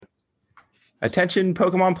Attention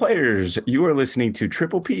Pokemon players, you are listening to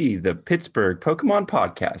Triple P, the Pittsburgh Pokemon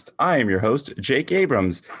Podcast. I am your host, Jake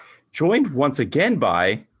Abrams, joined once again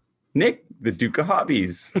by Nick, the Duke of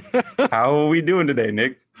Hobbies. How are we doing today,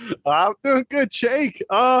 Nick? I'm doing good, Jake.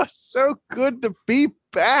 So good to be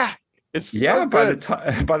back. It's so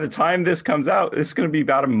good. By the time this comes out, it's going to be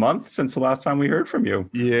about a month since the last time we heard from you.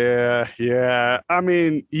 Yeah. I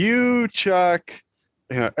mean, you, Chuck,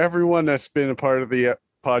 everyone that's been a part of the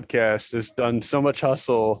podcast has done so much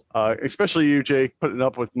hustle, especially you, Jake, putting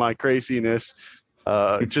up with my craziness,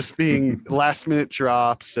 just being last minute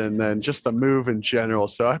drops and then just the move in general.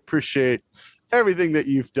 So I appreciate everything that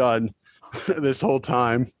you've done this whole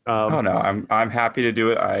time. Oh no, I'm happy to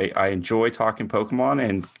do it. I enjoy talking Pokemon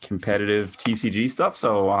and competitive TCG stuff,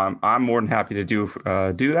 so I'm more than happy to do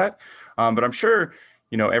that. But I'm sure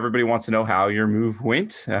everybody wants to know how your move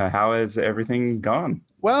went. How has everything gone?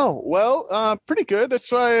 Well, pretty good.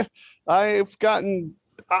 That's why I'm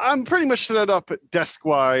pretty much set up desk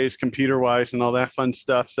wise, computer wise, and all that fun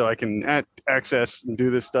stuff, so I can access and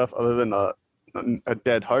do this stuff other than a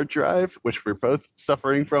dead hard drive, which we're both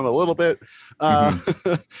suffering from a little bit.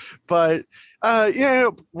 But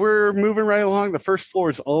we're moving right along. The first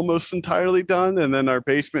floor is almost entirely done, and then our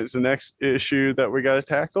basement is the next issue that we got to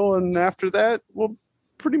tackle. And after that, we'll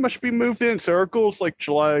pretty much be moved in. So our goal is like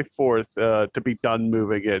July 4th to be done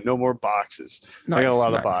moving in. No more boxes. Nice, I got a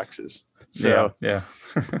lot of boxes. So yeah.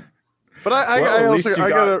 But I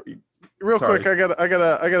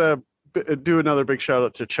gotta do another big shout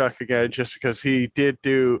out to Chuck again, just because he did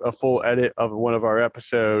do a full edit of one of our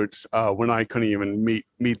episodes when I couldn't even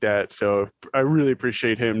meet that. So I really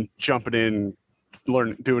appreciate him jumping in,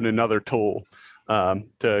 doing another tool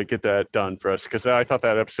to get that done for us, because I thought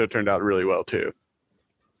that episode turned out really well too.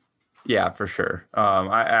 Yeah, for sure.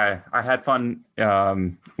 I had fun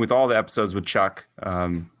with all the episodes with Chuck.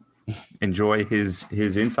 Enjoy his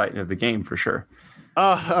insight into the game for sure.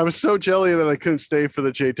 I was so jelly that I couldn't stay for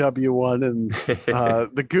the JW one, and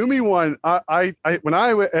the Gumi one. I when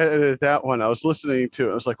I edited that one, I was listening to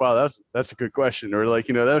it. I was like, wow, that's a good question, or like,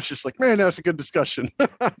 that was just like, man, that was a good discussion.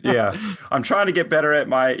 Yeah, I'm trying to get better at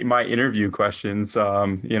my interview questions.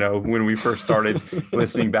 When we first started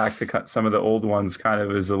listening back to some of the old ones, kind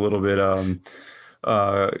of is a little bit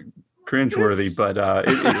cringeworthy, but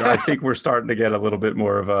I think we're starting to get a little bit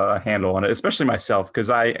more of a handle on it, especially myself, because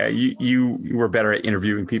you were better at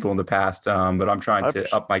interviewing people in the past, but I'm trying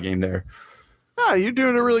to up my game there. You're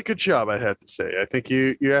doing a really good job, I have to say. I think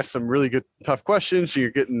you asked some really good, tough questions. You're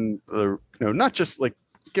getting not just like,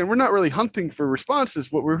 again, we're not really hunting for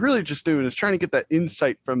responses. What we're really just doing is trying to get that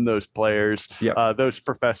insight from those players, those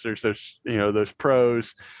professors, those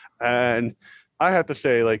pros. And I have to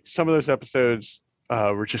say, like, some of those episodes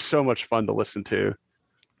were just so much fun to listen to.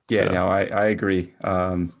 Yeah, so. No, I agree.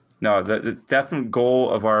 No, the definite goal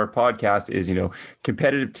of our podcast is,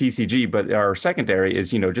 competitive TCG, but our secondary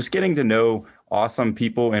is, just getting to know awesome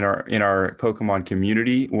people in our Pokemon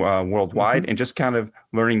community worldwide, and just kind of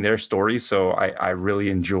learning their stories. So I really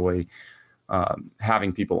enjoy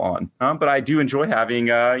having people on, but I do enjoy having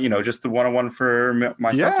just the one-on-one for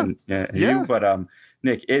myself and you. But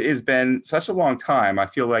Nick, it has been such a long time. I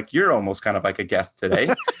feel like you're almost kind of like a guest today.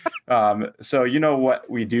 So you know what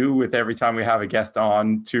we do with every time we have a guest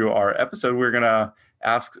on to our episode, we're gonna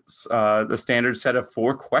ask the standard set of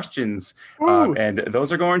 4 questions, and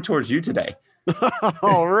those are going towards you today.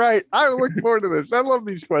 All right, I look forward to this. I love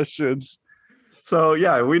these questions. So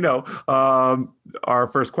yeah, we know. Our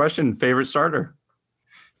first question: favorite starter?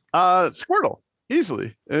 Squirtle,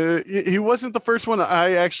 easily. He wasn't the first one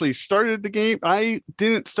I actually started the game. I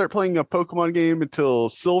didn't start playing a Pokemon game until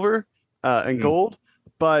Silver and Gold,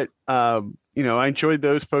 but I enjoyed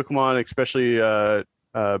those Pokemon, especially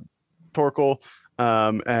Torkoal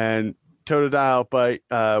and Totodile. But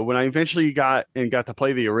when I eventually got to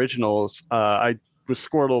play the originals, I was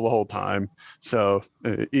Squirtle the whole time, so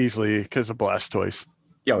easily because of Blastoise.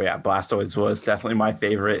 Oh yeah, Blastoise was definitely my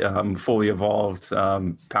favorite fully evolved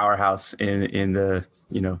powerhouse in the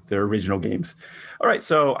the original games. All right,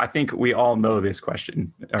 so I think we all know this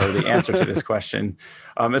question, or the answer to this question,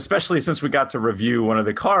 especially since we got to review one of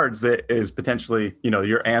the cards that is potentially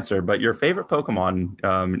your answer. But your favorite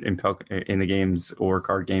Pokemon in the games or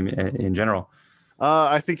card game in general?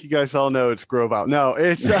 I think you guys all know it's Grovyle. No,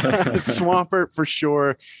 it's Swampert for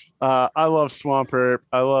sure. I love Swampert.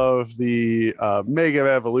 I love the Mega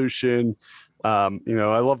Evolution. I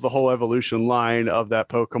love the whole evolution line of that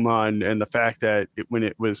Pokemon, and the fact that when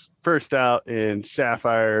it was first out in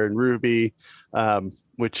Sapphire and Ruby,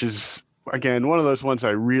 which is again one of those ones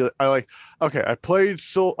I like. Okay, I played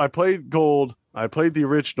Gold. I played the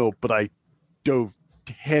original, but I dove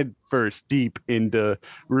head first deep into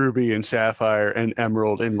Ruby and Sapphire and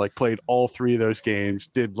Emerald, and like played all three of those games.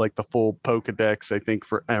 Did like the full Pokedex, I think,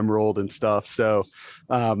 for Emerald and stuff. So,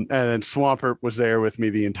 and then Swampert was there with me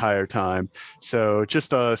the entire time. So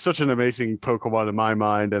just such an amazing Pokemon in my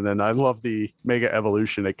mind. And then I love the Mega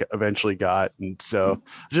Evolution it eventually got. And so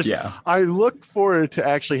just I look forward to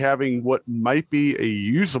actually having what might be a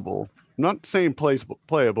usable, not saying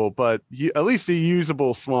playable, but at least a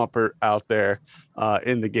usable Swampert out there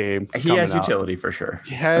in the game. He has utility for sure.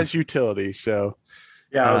 He has utility. So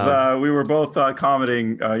yeah, we were both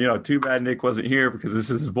commenting. Too bad Nick wasn't here because this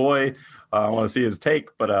is his boy. I want to see his take,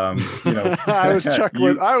 but I was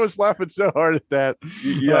chuckling. I was laughing so hard at that.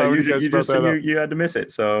 You had to miss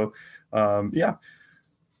it. So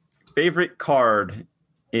favorite card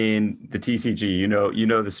in the TCG. You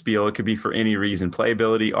know the spiel. It could be for any reason: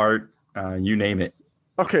 playability, art, you name it.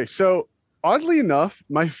 Okay, so oddly enough,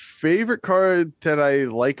 my favorite card that I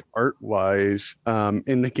like art-wise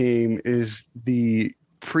in the game is the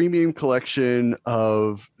premium collection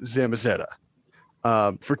of Zamazenta.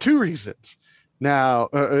 For two reasons. Now,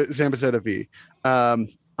 Zamazenta V.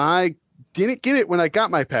 I didn't get it when I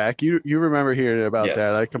got my pack. You remember hearing about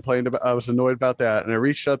that. I was annoyed about that, and I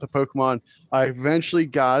reached out to Pokemon. I eventually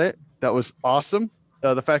got it. That was awesome.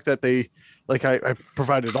 The fact that they, like, I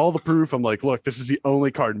provided all the proof. I'm like, look, this is the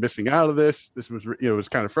only card missing out of this. This was, it was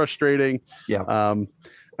kind of frustrating. Yeah.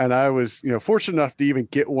 And I was, fortunate enough to even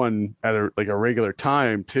get one at a regular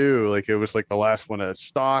time too. Like it was like the last one at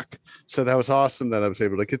stock. So that was awesome that I was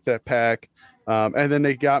able to get that pack. And then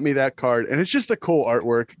they got me that card, and it's just a cool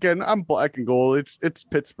artwork. Again, I'm black and gold. It's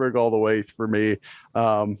Pittsburgh all the way for me.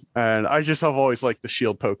 And I just have always liked the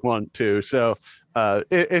Shield Pokemon too. So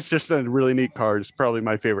it's just a really neat card. It's probably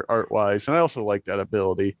my favorite art wise. And I also like that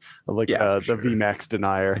ability of the VMAX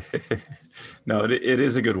denier. No, it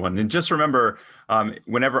is a good one. And just remember,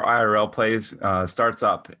 whenever IRL plays starts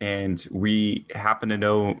up and we happen to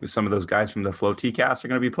know some of those guys from the Flow T-Cast are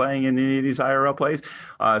going to be playing in any of these IRL plays,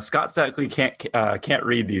 Scott Stackley can't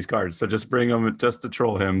read these cards. So just bring them just to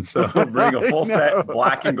troll him. So bring a full set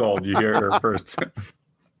black and gold. You hear it first.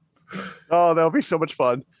 Oh, that'll be so much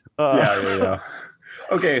fun. Yeah.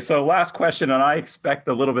 Okay, so last question, and I expect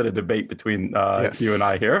a little bit of debate between you and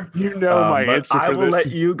I here. My answer. I will let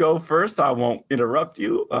you go first. I won't interrupt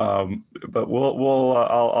you, but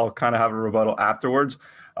I'll kind of have a rebuttal afterwards.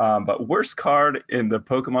 But worst card in the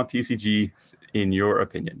Pokemon TCG, in your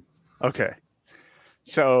opinion? Okay,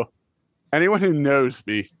 so anyone who knows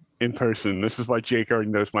me in person, this is why Jake already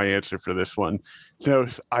knows my answer for this one,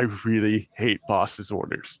 knows I really hate Boss's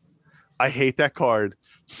Orders. I hate that card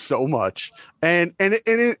so much. And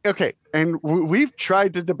we've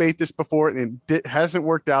tried to debate this before, and it hasn't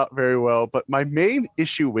worked out very well. But my main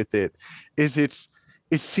issue with it is it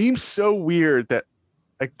seems so weird that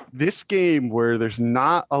this game where there's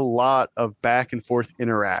not a lot of back and forth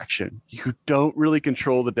interaction, you don't really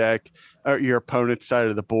control the deck or your opponent's side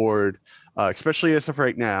of the board, especially as of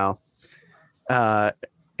right now.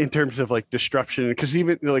 In terms of like disruption, because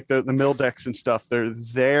even like the mill decks and stuff, they're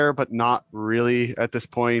there but not really at this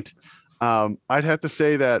point. I'd have to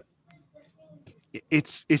say that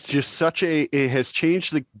it's just it has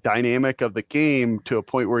changed the dynamic of the game to a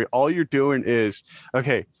point where all you're doing is,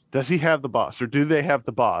 okay, does he have the boss or do they have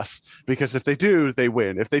the boss? Because if they do, they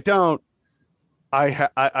win. If they don't, I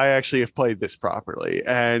actually have played this properly,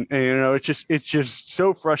 and it's just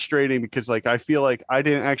so frustrating because like I feel like I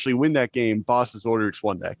didn't actually win that game. Boss's Orders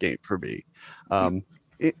won that game for me, and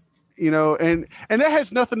that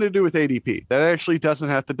has nothing to do with ADP. That actually doesn't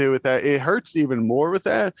have to do with that. It hurts even more with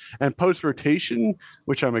that, and post rotation,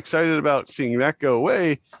 which I'm excited about seeing that go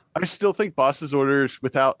away. I still think Boss's Orders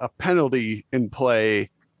without a penalty in play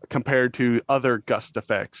compared to other gust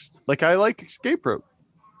effects. Like I like Escape Rope.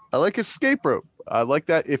 I like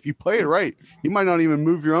that if you play it right, you might not even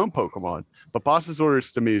move your own Pokemon. But Boss's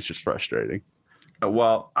Orders to me is just frustrating.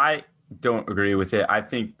 Well, I don't agree with it. I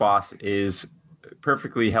think Boss is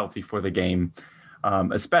perfectly healthy for the game,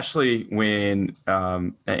 especially when,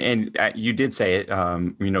 and you did say it,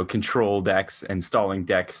 control decks and stalling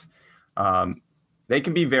decks. They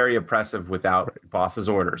can be very oppressive without Boss's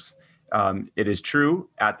Orders. It is true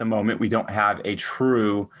at the moment we don't have a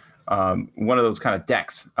true one of those kind of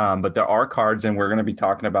decks, but there are cards, and we're going to be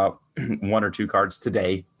talking about one or two cards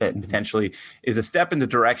today that potentially is a step in the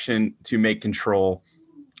direction to make control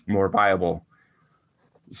more viable.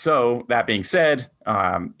 So that being said,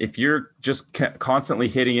 if you're just constantly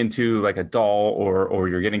hitting into like a doll or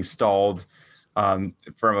you're getting stalled from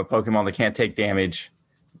a Pokemon that can't take damage,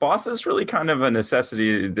 Boss is really kind of a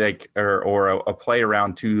necessity, like or a play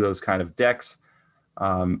around to those kind of decks.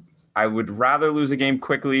 I would rather lose a game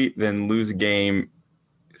quickly than lose a game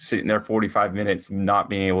sitting there 45 minutes not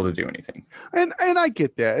being able to do anything. And I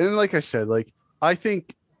get that. And like I said, like I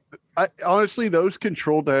think honestly those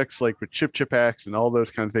control decks like with Chip Axe and all those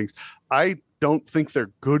kind of things, I don't think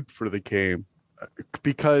they're good for the game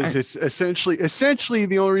because it's essentially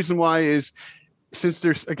the only reason why is since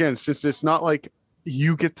it's not like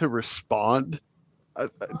you get to respond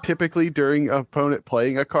typically during an opponent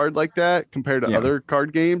playing a card like that compared to other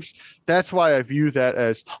card games. That's why I view that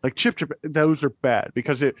as like chip. Those are bad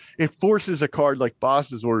because it forces a card like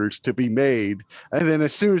Boss's Orders to be made, and then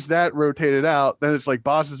as soon as that rotated out, then it's like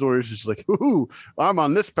Boss's Orders is like, ooh, I'm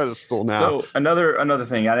on this pedestal now. So another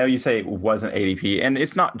thing, I know you say it wasn't ADP, and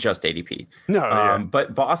it's not just ADP. No,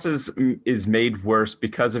 but Bosses is made worse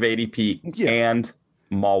because of ADP and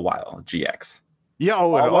Mawile GX. Yeah, I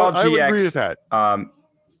would agree with that.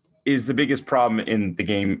 Is the biggest problem in the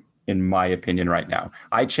game, in my opinion, right now.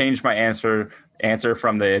 I changed my answer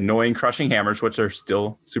from the annoying crushing hammers, which are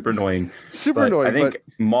still super annoying. I think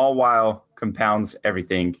Mawile compounds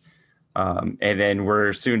everything. And then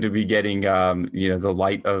we're soon to be getting, the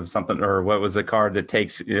light of something, or what was the card that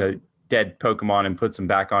takes dead Pokemon and puts them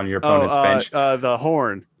back on your opponent's bench? The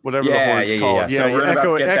horn, whatever the horn's called. Yeah. So we're about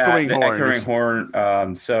to get echoing horn.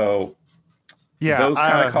 Those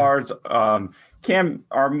kind of cards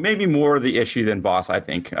are maybe more the issue than Boss, I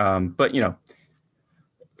think. But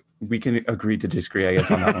we can agree to disagree, I guess,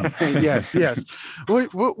 on that one. Yes.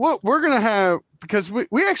 What we're gonna have, because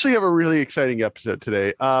we actually have a really exciting episode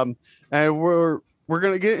today, and we're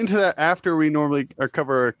going to get into that after we normally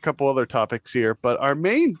cover a couple other topics here. But our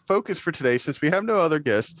main focus for today, since we have no other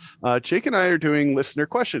guests, Jake and I are doing listener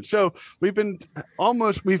questions. So we've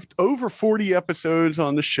over 40 episodes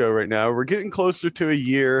on the show right now. We're getting closer to a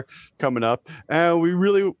year coming up. And we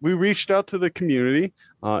reached out to the community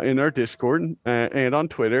in our Discord and on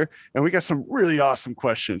Twitter, and we got some really awesome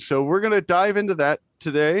questions. So we're going to dive into that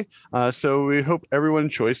today. So we hope everyone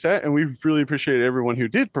enjoys that, and we really appreciate everyone who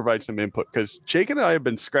did provide some input, because Jake and I have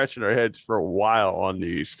been scratching our heads for a while on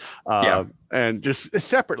these, and just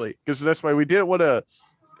separately, because that's why we didn't want to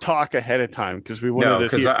talk ahead of time, because we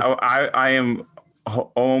wanted because I am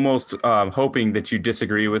almost hoping that you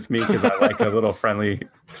disagree with me, because I like a little friendly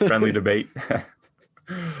debate.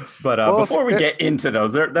 But before we get into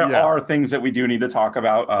those, there are things that we do need to talk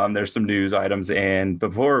about. There's some news items, and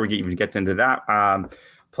before we even get into that,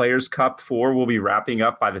 Players Cup 4 will be wrapping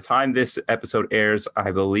up by the time this episode airs.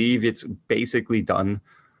 I believe it's basically done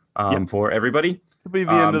for everybody. It'll be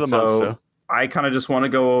the end of the month. So I kind of just want to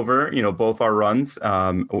go over, both our runs,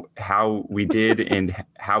 how we did and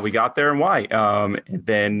how we got there and why. And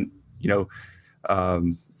then,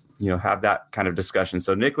 have that kind of discussion.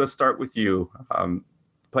 So Nick, let's start with you.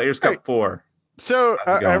 Players Cup 4. So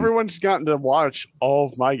everyone's gotten to watch all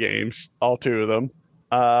of my games, all 2 of them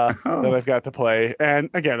that I've got to play. And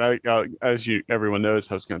again, as everyone knows,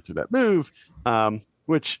 I was going through that move,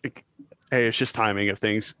 which, hey, it's just timing of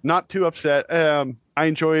things. Not too upset. I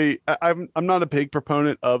enjoy. I'm not a big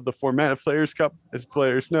proponent of the format of Players Cup, as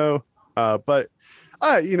players know, but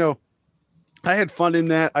I had fun in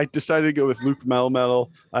that. I decided to go with Luke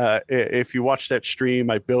Melmetal. If you watch that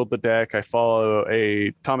stream, I build the deck. I follow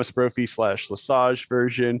a Thomas Brophy / Lesage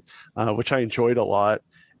version, which I enjoyed a lot.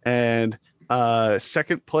 And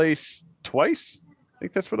second place twice. I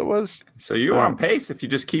think that's what it was. So you're on pace if you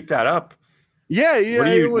just keep that up. Yeah.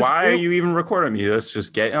 Why are you even recording me? Let's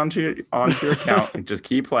just get onto your account and just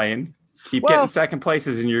keep playing. Keep getting second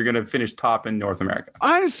places, and you're going to finish top in North America.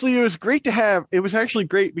 Honestly, it was great to have. It was actually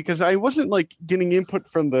great because I wasn't like getting input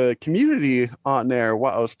from the community on there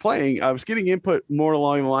while I was playing. I was getting input more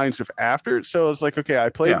along the lines of after. So I was like, okay, I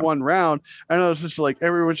played one round, and I was just like,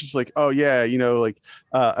 everyone's just like, oh yeah,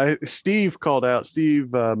 Steve called out.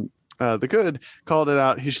 The Good called it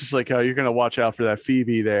out. He's just like, oh, you're gonna watch out for that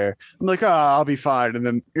Phoebe there. I'm like, oh, I'll be fine. And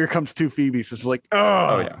then here comes 2 Phoebes. It's like,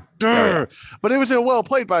 yeah. But it was well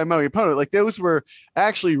played by my opponent. Like, those were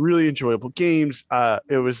actually really enjoyable games.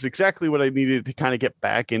 It was exactly what I needed to kind of get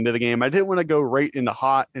back into the game. I didn't want to go right into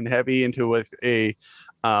hot and heavy into with a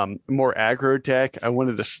more aggro deck. I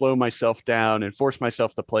wanted to slow myself down and force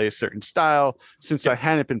myself to play a certain style, since I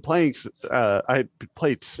hadn't been playing. I had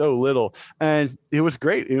played so little, and it was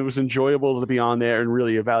great. It was enjoyable to be on there and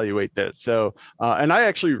really evaluate that. So, and I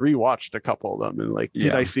actually rewatched a couple of them and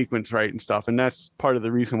did I sequence right and stuff. And that's part of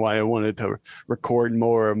the reason why I wanted to record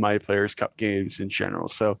more of my Players Cup games in general.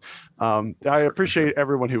 So, I appreciate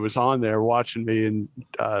everyone who was on there watching me and,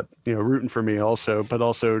 rooting for me also, but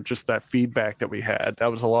also just that feedback that we had.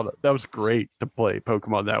 That was great to play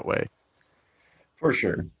Pokemon that way. For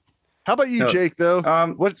sure. How about you, Jake, though?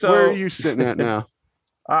 Where are you sitting at now?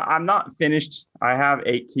 I'm not finished. I have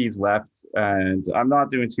 8 keys left, and I'm not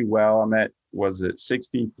doing too well. I'm at, was it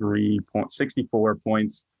 64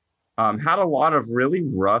 points. Had a lot of really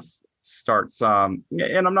rough starts. And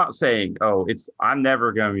I'm not saying, oh, I'm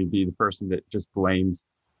never going to be the person that just blames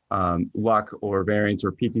luck or variance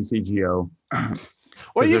or PTCGO.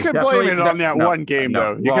 Well, you can blame it on that one game,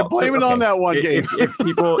 though. You can blame it on that one game. If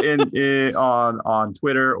people on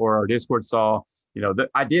Twitter or our Discord saw,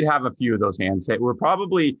 I did have a few of those hands that were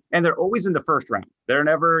probably, and they're always in the first round. They're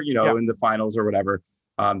never, in the finals or whatever.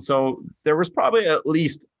 So there was probably at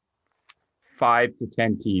least 5 to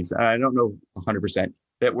 10 keys. I don't know 100%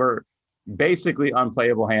 that were basically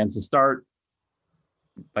unplayable hands to start,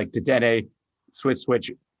 like Dedenne,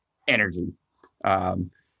 switch, energy.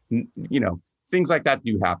 Things like that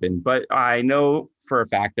do happen. But I know for a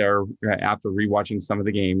fact there, after rewatching some of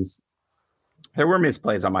the games, there were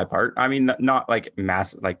misplays on my part. I mean, not like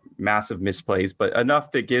massive misplays, but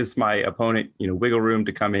enough that gives my opponent, wiggle room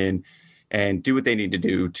to come in and do what they need to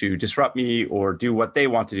do to disrupt me or do what they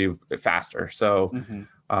want to do faster. So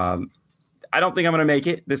I don't think I'm going to make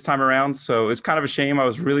it this time around. So it's kind of a shame. I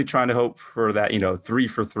was really trying to hope for that, 3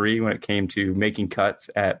 for 3 when it came to making cuts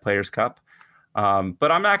at Players Cup.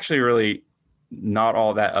 But I'm actually really not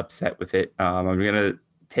all that upset with it. I'm going to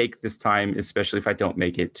take this time, especially if I don't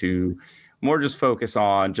make it, to more just focus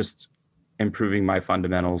on just improving my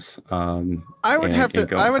fundamentals. I would have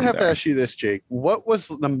to ask you this, Jake. What was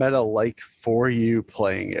the meta like for you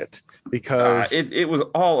playing it? Because it was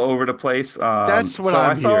all over the place. That's what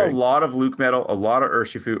I saw a lot of Luke Metal, a lot of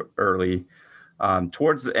Urshifu early.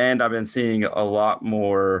 Towards the end, I've been seeing a lot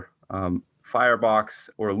more Firebox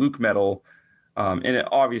or Luke Metal, and it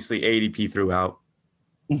obviously ADP throughout.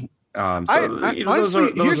 Those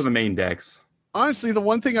are the main decks. Honestly, the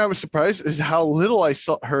one thing I was surprised is how little I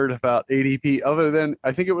heard about ADP, other than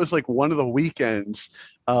I think it was like one of the weekends.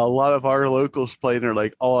 A lot of our locals played, and they're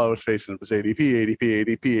like, all I was facing was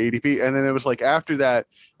ADP. And then it was like after that,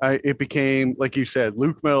 it became, like you said,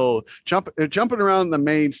 Luke Mill jumping around the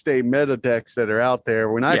mainstay meta decks that are out there.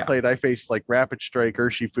 When I played, I faced like Rapid Strike,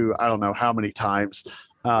 Urshifu, I don't know how many times.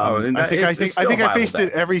 I think I faced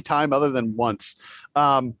it every time other than once.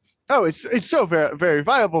 It's so very, very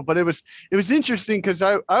viable, but it was interesting because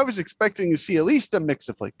I was expecting to see at least a mix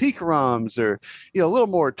of like Pikoroms or a little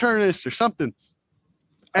more Eternatus or something.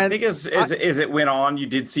 And I think as it went on, you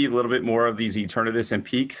did see a little bit more of these Eternatus and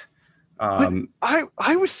Peaks.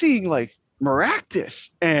 I was seeing like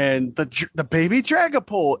Maractus and the baby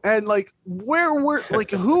Dragapult, and like where were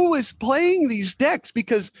like who was playing these decks,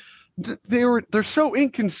 because they're so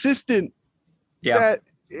inconsistent. Yeah.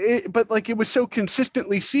 But like it was so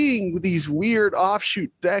consistently seeing these weird offshoot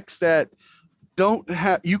decks that don't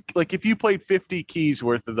have you, like if you played 50 keys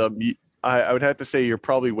worth of them, I would have to say you're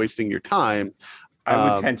probably wasting your time.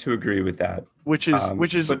 I would tend to agree with that, which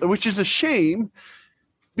is a shame,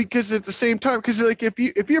 because at the same time, because like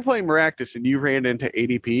if you're playing Maractus and you ran into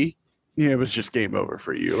ADP, it was just game over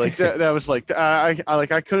for you. Like that was like I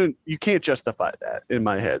couldn't, you can't justify that in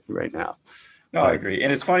my head right now. No, I agree.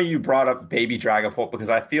 And it's funny you brought up baby Dragapult, because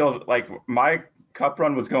I feel like my cup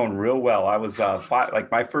run was going real well. I was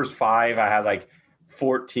my first 5, I had like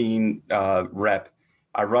 14 rep.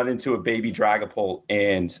 I run into a baby Dragapult,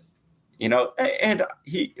 and and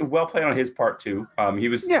he well played on his part too. He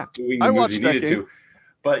was doing the moves he needed to.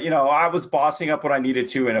 But I was bossing up what I needed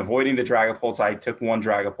to and avoiding the Dragapults. I took one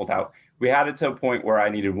Dragapult out. We had it to a point where I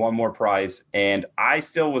needed one more prize, and I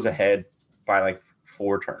still was ahead by like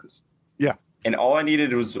 4 turns. Yeah. And all I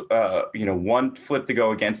needed was, one flip to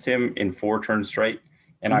go against him in 4 turns straight,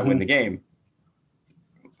 and I win the game.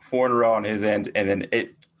 4 in a row on his end, and then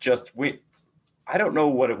it just went. I don't know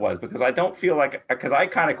what it was, because I don't feel like, because I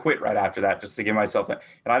kind of quit right after that just to give myself that,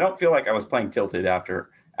 and I don't feel like I was playing tilted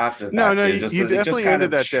after the fact. No, you definitely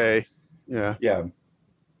ended that day. Yeah. Yeah.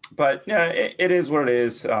 But yeah, it is what it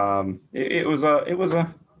is. It was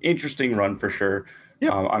a interesting run for sure.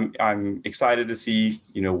 Yep. I'm excited to see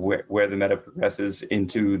where the meta progresses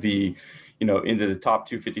into the top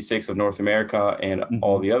 256 of North America and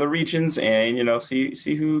all the other regions, and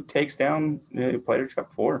see who takes down Players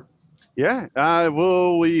Cup 4. Yeah.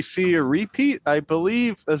 Will we see a repeat? I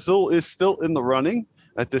believe Azul is still in the running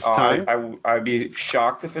at this time. I'd be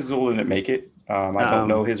shocked if Azul didn't make it. I don't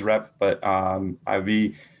know his rep, but I'd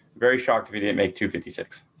be very shocked if he didn't make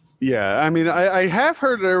 256. Yeah, I mean, I have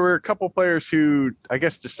heard there were a couple players who, I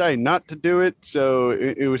guess, decided not to do it. So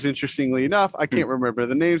it was interestingly enough. I can't remember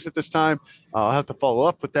the names at this time. I'll have to follow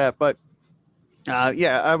up with that. But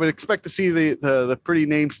I would expect to see the pretty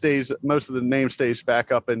namestays, most of the namestays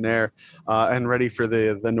back up in there and ready for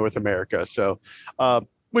the North America. So,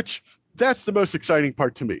 which that's the most exciting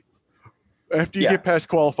part to me. After you Yeah. get past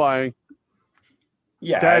qualifying,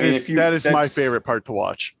 Yeah, that I mean, is my favorite part to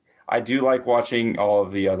watch. I do like watching all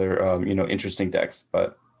of the other, interesting decks.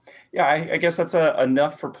 But yeah, I guess that's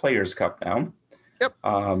enough for Players Cup now. Yep.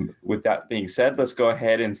 With that being said, let's go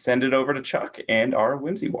ahead and send it over to Chuck and our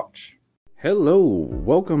Whimsy Watch. Hello,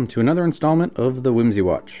 welcome to another installment of the Whimsy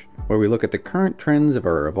Watch, where we look at the current trends of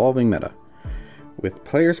our evolving meta. With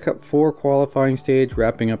Players Cup 4 qualifying stage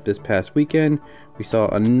wrapping up this past weekend, we saw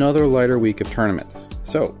another lighter week of tournaments.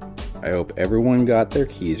 So, I hope everyone got their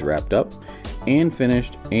keys wrapped up and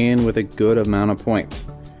finished and with a good amount of points.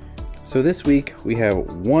 So this week, we have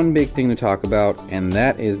one big thing to talk about, and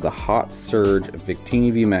that is the hot surge of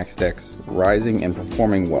Victini VMAX decks rising and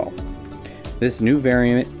performing well. This new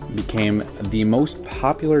variant became the most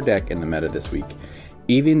popular deck in the meta this week,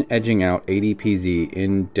 even edging out ADPZ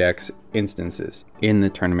in decks instances in the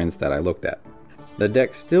tournaments that I looked at. The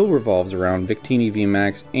deck still revolves around Victini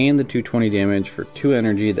VMAX and the 220 damage for 2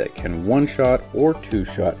 energy that can one-shot or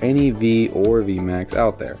two-shot any V or VMAX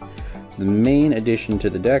out there. The main addition to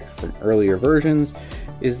the deck from earlier versions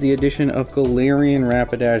is the addition of Galarian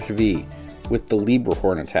Rapidash V, with the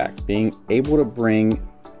Librahorn attack being able to bring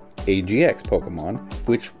a GX Pokemon,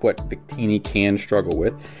 which what Victini can struggle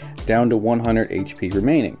with, down to 100 HP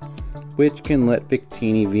remaining, which can let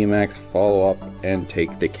Victini VMAX follow up and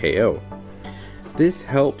take the KO. This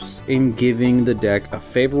helps in giving the deck a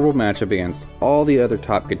favorable matchup against all the other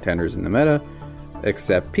top contenders in the meta,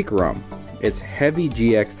 except Pikarom. Its heavy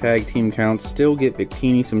GX tag team counts still give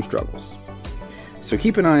Victini some struggles. So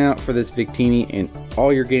keep an eye out for this Victini in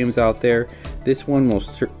all your games out there. This one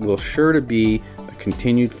will sure to be a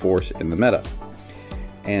continued force in the meta.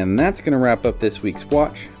 And that's going to wrap up this week's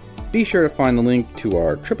watch. Be sure to find the link to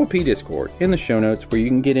our Triple P Discord in the show notes, where you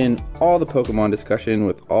can get in all the Pokemon discussion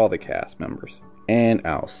with all the cast members. And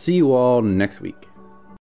I'll see you all next week.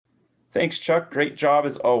 Thanks, Chuck. Great job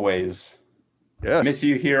as always. Yes. Miss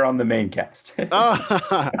you here on the main cast.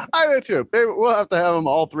 I do too. Maybe we'll have to have them,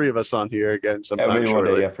 all three of us, on here again sometime Maybe one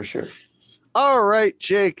shortly. day, yeah, for sure. All right,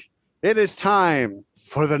 Jake. It is time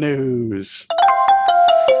for the news.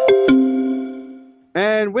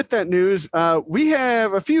 And with that news, we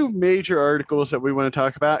have a few major articles that we want to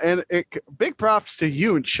talk about. And big props to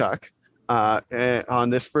you and Chuck on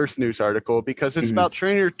this first news article, because it's about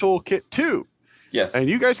Trainer Toolkit 2. Yes. And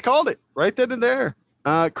you guys called it right then and there.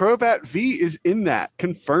 Crobat V is in that,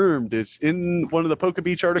 confirmed. It's in one of the Poke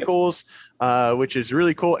Beach articles, which is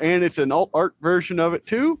really cool. And it's an alt art version of it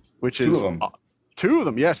too, which Two is of them. Two of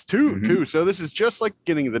them. Yes, two. So this is just like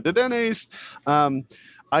getting the Dedennes.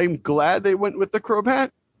 I'm glad they went with the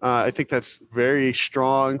Crobat. I think that's very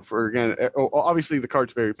strong for, again, obviously the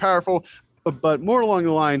card's very powerful, but more along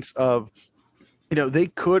the lines of, they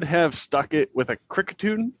could have stuck it with a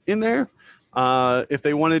Kricketune in there if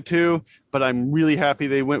they wanted to, but I'm really happy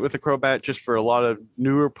they went with the Crobat, just for a lot of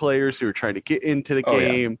newer players who are trying to get into the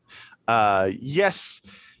game. Yeah. Yes,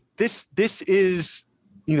 this is,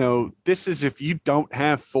 this is, if you don't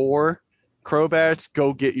have 4 Crobats,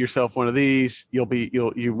 go get yourself one of these. You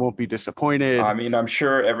won't be disappointed. I mean, I'm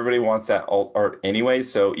sure everybody wants that alt art anyway,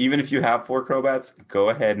 so even if you have 4 Crobats, go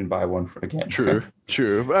ahead and buy one again.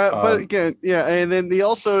 True. But again, yeah, and then the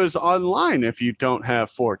also is online if you don't have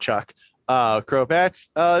 4 Chuck Crobats.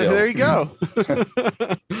 There you go.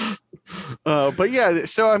 But yeah,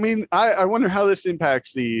 so I mean, I wonder how this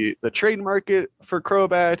impacts the trade market for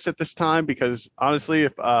Crobats at this time, because honestly,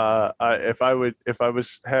 if I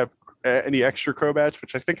was have any extra Crobats,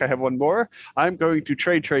 which I think I have one more, I'm going to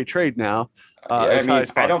trade now.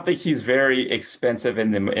 I don't think he's very expensive in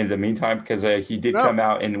the meantime, because he did come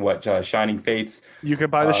out in Shining Fates. You can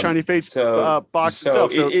buy the Shining Fates box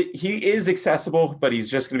itself. So he is accessible, but he's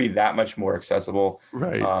just going to be that much more accessible.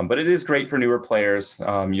 Right. But it is great for newer players.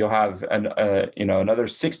 You'll have another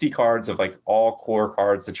 60 cards of like all core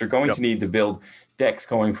cards that you're going to need to build decks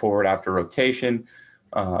going forward after rotation.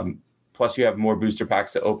 Plus, you have more booster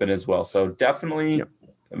packs to open as well. So definitely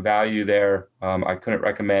value there. I couldn't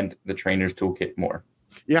recommend the Trainer's Toolkit more.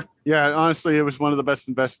 Yeah. Honestly, it was one of the best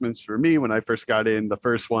investments for me when I first got in, the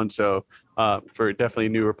first one. So for definitely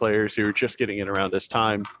newer players who are just getting it around this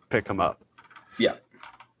time, pick them up. Yeah.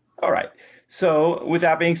 All right. So with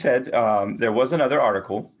that being said, there was another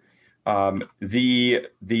article.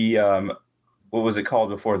 What was it called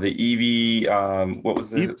before? The EV, what was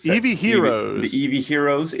the EV Heroes. The EV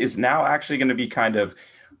Heroes is now actually going to be kind of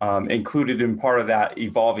included in part of that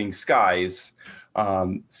Evolving Skies.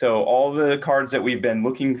 So all the cards that we've been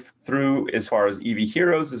looking through as far as EV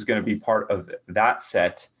Heroes is going to be part of that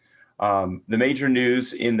set. The major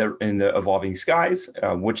news in the Evolving Skies,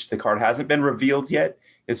 which the card hasn't been revealed yet,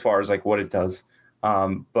 as far as like what it does.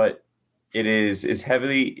 But it is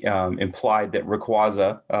heavily implied that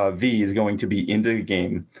Rayquaza V is going to be into the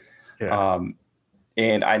game. Yeah.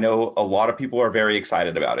 And I know a lot of people are very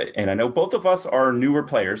excited about it. And I know both of us are newer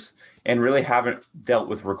players and really haven't dealt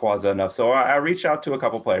with Rayquaza enough. So I reached out to a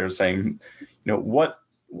couple players saying, what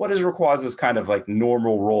is Rayquaza's kind of like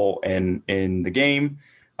normal role in the game?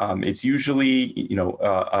 It's usually,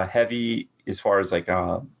 a heavy as far as like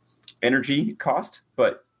energy cost,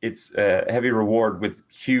 but it's a heavy reward with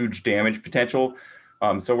huge damage potential.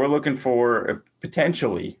 So we're looking for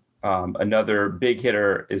potentially another big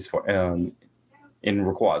hitter in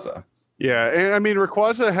Rayquaza. Yeah, and I mean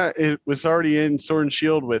Rayquaza it was already in Sword and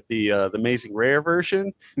Shield with the Amazing Rare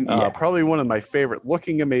version. Probably one of my favorite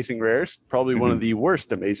looking Amazing Rares. Probably one of the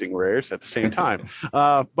worst Amazing Rares at the same time.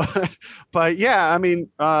 But yeah, I mean,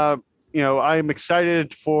 I'm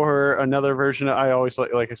excited for another version. I always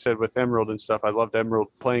like I said with Emerald and stuff. I loved Emerald,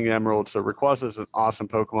 playing Emerald. So Rayquaza is an awesome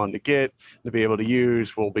Pokemon to get, to be able to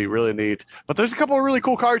use. Will be really neat. But there's a couple of really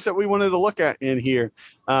cool cards that we wanted to look at in here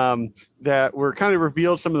that were kind of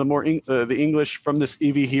revealed. Some of the more the English from this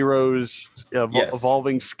EV Heroes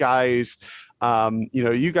Evolving Skies.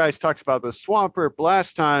 You guys talked about the Swampert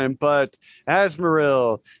last time, but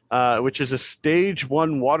Asmoril, which is a stage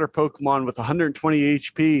 1 water Pokemon with 120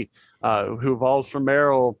 HP, who evolves from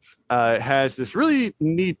Marill, has this really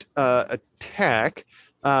neat attack,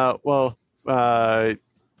 called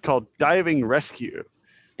Diving Rescue.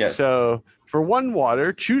 Yes. So for 1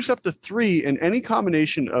 water, choose up to 3 in any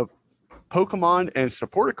combination of Pokemon and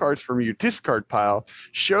supporter cards from your discard pile,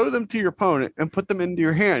 show them to your opponent, and put them into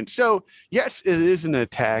your hand. So, yes, it is an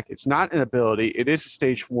attack. It's not an ability. It is a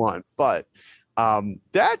stage 1, but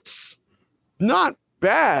that's not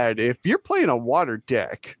bad if you're playing a water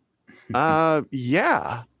deck.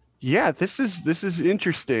 Yeah, this is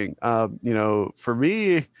interesting. For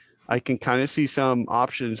me, I can kind of see some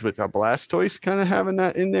options with a Blastoise kind of having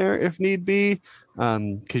that in there if need be,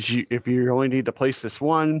 because if you only need to place this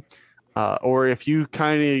one. Or if you're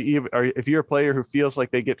a player who feels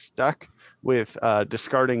like they get stuck with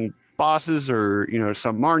discarding bosses or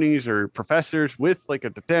some Marnies or professors with like a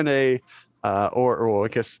Dedenne, or I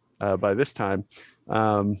guess by this time,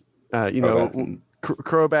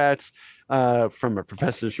 Crobats from a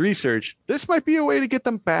professor's research, this might be a way to get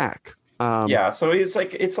them back. So it's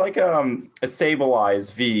like a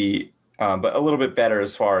Sableye V, but a little bit better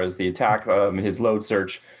as far as the attack, his load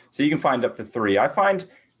search. So you can find up to 3. I find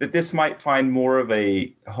that this might find more of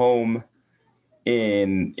a home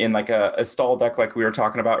in like a stall deck like we were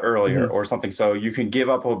talking about earlier, or something. So you can give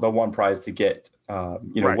up the 1 prize to get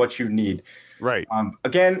what you need. Right.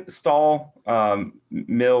 Again, stall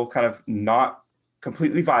mill kind of not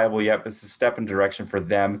completely viable yet, but it's a step in direction for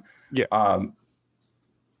them. Yeah.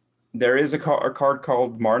 There is a card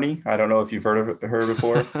called Marnie. I don't know if you've heard of her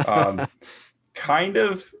before. Kind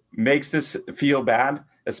of makes this feel bad,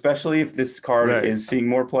 especially if this card is seeing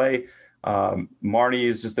more play. Marnie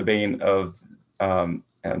is just the bane of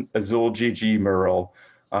Azul GG Merle,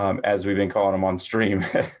 as we've been calling him on stream.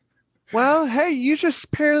 Well, hey, you just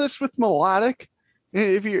pair this with Melodic.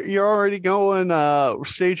 If you're already going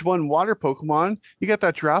stage 1 water Pokemon, you got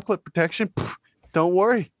that droplet protection. Don't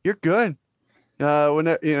worry, you're good.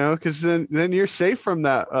 Because then you're safe from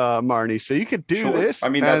that Marnie. So you could do this. I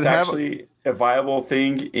mean, that's actually a viable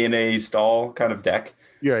thing in a stall kind of deck.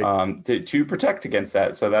 Right. To protect against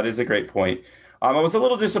that. So that is a great point. I was a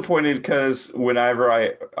little disappointed because whenever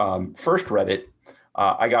I first read it,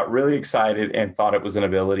 I got really excited and thought it was an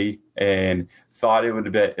ability and thought it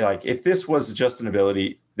would be like, if this was just an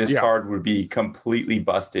ability, this card would be completely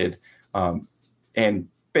busted, and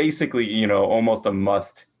basically, almost a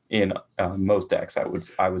must in most decks, I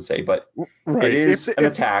would say. But it is an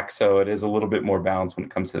attack, so it is a little bit more balanced when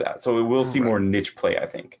it comes to that. So we will see more niche play, I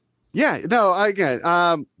think. Yeah, no, again,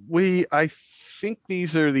 I think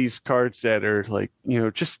these cards that are like,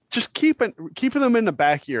 just keeping them in the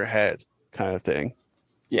back of your head kind of thing.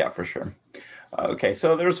 Yeah, for sure. Okay,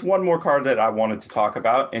 so there's one more card that I wanted to talk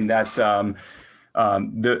about, and that's the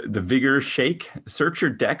Vigor Shake. Search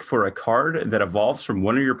your deck for a card that evolves from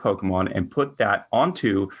one of your Pokemon and put that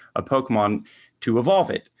onto a Pokemon to evolve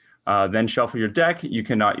it. Then shuffle your deck. You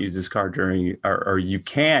cannot use this card or you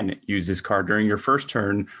can use this card during your first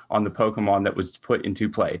turn on the Pokemon that was put into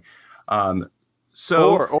play. Or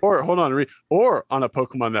hold on, or on a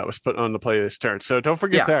Pokemon that was put on the play this turn. So don't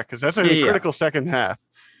forget that, because that's a critical second half.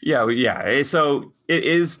 Yeah. So it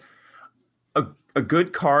is a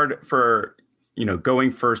good card for going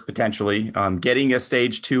first potentially. Getting a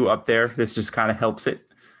stage 2 up there. This just kind of helps it.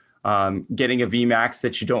 getting a VMAX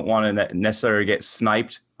that you don't want to necessarily get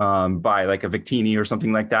sniped by like a Victini or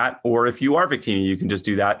something like that. Or if you are Victini, you can just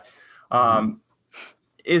do that.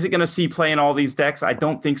 Is it going to see play in all these decks? I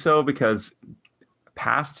don't think so, because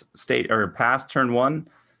past turn one,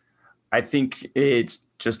 I think it's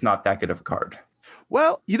just not that good of a card.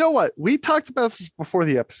 Well, you know what? We talked about this before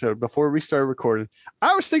the episode, before we started recording.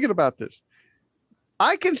 I was thinking about this.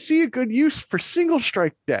 I can see a good use for single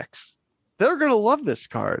strike decks. They're going to love this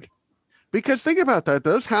card, because think about that.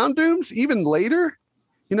 Those Houndooms, even later,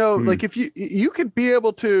 like if you could be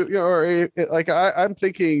able to, or like I'm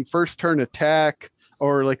thinking first turn attack,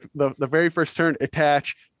 or like the very first turn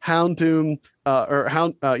attach Houndoom,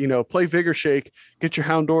 play Vigor Shake, get your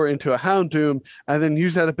Houndour into a Houndoom, and then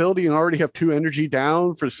use that ability and already have 2 energy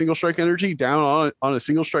down for single strike energy down on a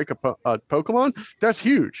single strike Pokemon. That's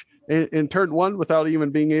huge. In turn one without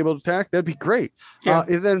even being able to attack, that'd be great. Yeah.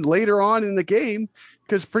 And then later on in the game,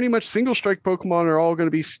 because pretty much single strike Pokemon are all going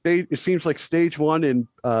to be it seems like stage 1 and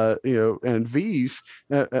and V's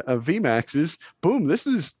VMAXs. Boom, this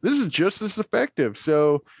is just as effective.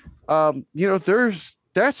 So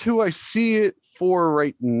that's who I see it for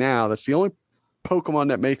right now. That's the only Pokemon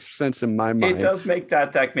that makes sense in my mind. It does make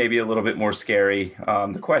that deck maybe a little bit more scary.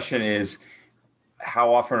 The question is,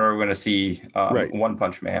 how often are we going to see One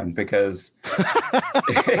Punch Man? Because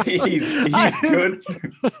he's good,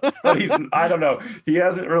 but I don't know. He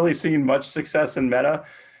hasn't really seen much success in meta.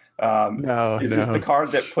 Is this the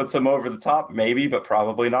card that puts him over the top? Maybe, but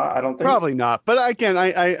probably not. I don't think. Probably not. But again,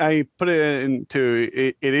 I put it into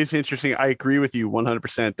it. It is interesting. I agree with you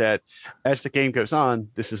 100% that as the game goes on,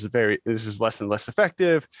 this is less and less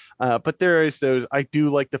effective. But there is those. I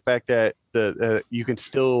do like the fact that you can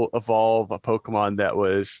still evolve a Pokemon that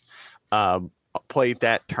was played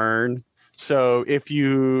that turn. So if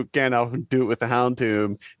I'll do it with the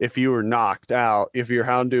Houndoom. If you were knocked out, if your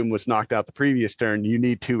Houndoom was knocked out the previous turn, you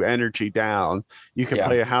need 2 energy down. You can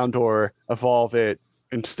play a Houndour, evolve it,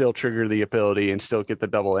 and still trigger the ability and still get the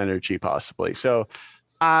double energy possibly. So,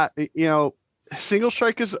 single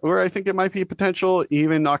strike is where I think it might be potential.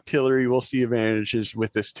 Even Octillery will see advantages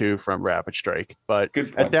with this too from Rapid Strike. But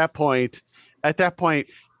at that point,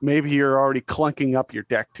 maybe you're already clunking up your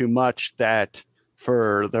deck too much that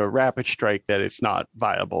for the Rapid Strike that it's not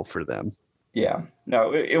viable for them. Yeah,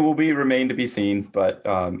 no, it will remain to be seen, but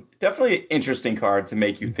definitely an interesting card to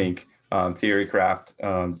make you think.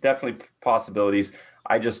 Theorycraft, definitely possibilities.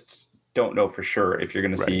 I just don't know for sure if you're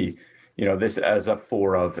going to see, this as a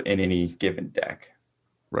 4 of in any given deck.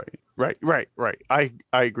 Right. I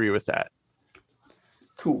agree with that.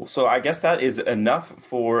 Cool. So I guess that is enough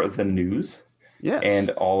for the news. Yes.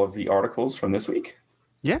 And all of the articles from this week.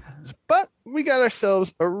 Yeah, but we got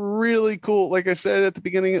ourselves a really cool, like I said at the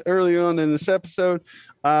beginning, early on in this episode,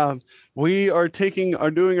 we are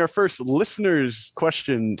doing our first listeners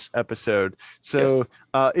questions episode. So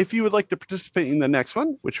if you would like to participate in the next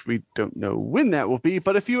one, which we don't know when that will be,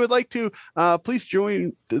 but if you would like to, please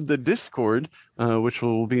join the Discord, which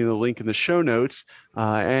will be in the link in the show notes,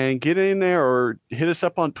 and get in there or hit us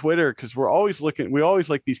up on Twitter, because we always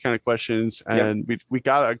like these kind of questions, and we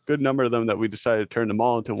got a good number of them that we decided to turn them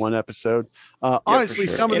all into one episode. Honestly,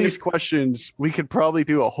 sure. Some of these questions we could probably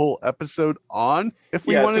do a whole episode on if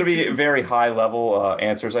we wanted to. It's going to be very high level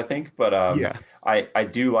answers, I think, but I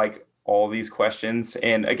do like all these questions.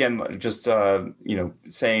 And again, just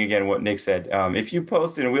saying again what Nick said, if you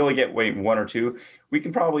post and we only get 1 or 2, we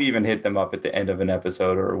can probably even hit them up at the end of an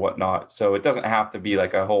episode or whatnot. So it doesn't have to be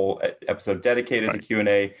like a whole episode dedicated to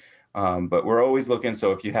Q&A, but we're always looking.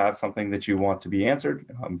 So if you have something that you want to be answered,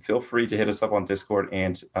 feel free to hit us up on Discord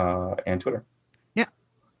and Twitter. Yeah.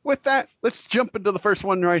 With that, let's jump into the first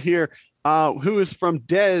one right here, who is from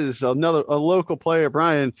Dez, a local player.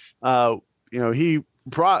 Brian, he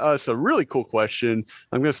brought us a really cool question.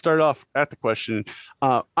 I'm going to start off at the question.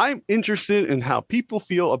 I'm interested in how people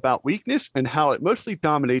feel about weakness and how it mostly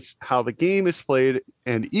dominates how the game is played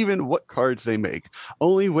and even what cards they make.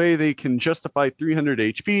 Only way they can justify 300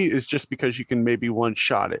 HP is just because you can maybe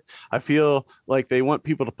one-shot it. I feel like they want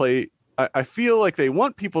people to play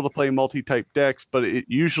multi-type decks, but it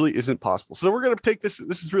usually isn't possible. So we're going to take this.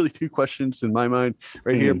 This is really 2 questions in my mind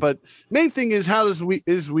here. But main thing is, how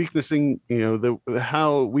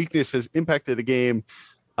how weakness has impacted the game.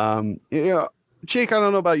 Jake, I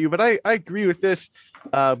don't know about you, but I agree with this.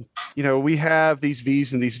 We have these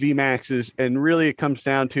Vs and these V Maxes, and really it comes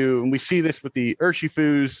down to, and we see this with the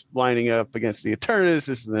Urshifus lining up against the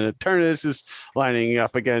Eternatus, and then Eternatus is lining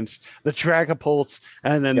up against the Dragapults,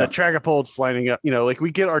 and then the Dragapults lining up, like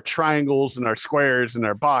we get our triangles and our squares and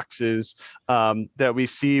our boxes that we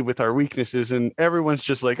see with our weaknesses, and everyone's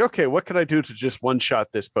just like, okay, what can I do to just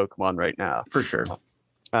one-shot this Pokemon right now? For sure.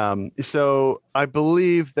 So I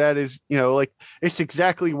believe that is, it's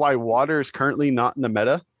exactly why water is currently not in the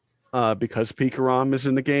meta, because Pikarom is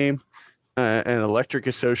in the game, and electric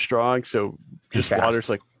is so strong. So just water's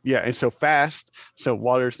like, and so fast. So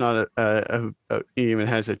water's not even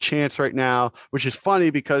has a chance right now, which is funny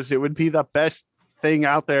because it would be the best thing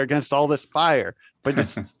out there against all this fire, but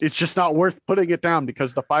it's just not worth putting it down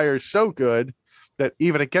because the fire is so good that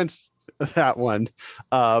even against that one,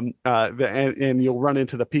 and you'll run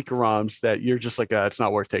into the Pikaroms that you're just like, it's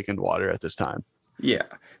not worth taking water at this time. Yeah.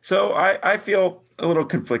 So I feel a little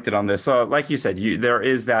conflicted on this. Like you said, there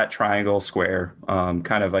is that triangle square,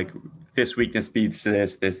 kind of like this weakness beats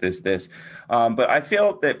this. But I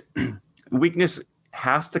feel that weakness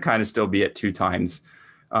has to kind of still be at 2 times,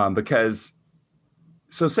 because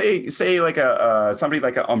so say like somebody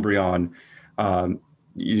like an Umbreon,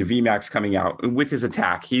 VMAX coming out with his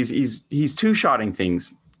attack, he's two-shotting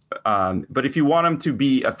things, but if you want him to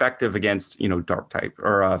be effective against dark type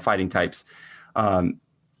or fighting types,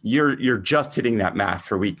 you're just hitting that math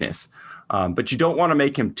for weakness, but you don't want to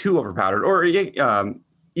make him too overpowered. Or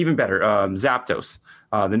even better, Zapdos,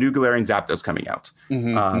 the new Galarian Zapdos coming out.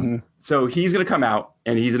 So he's going to come out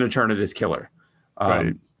and he's an Eternatus killer,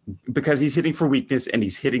 right? Because he's hitting for weakness and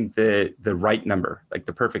he's hitting the right number, like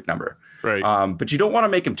the perfect number. Right. But you don't want to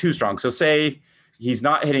make him too strong. So say he's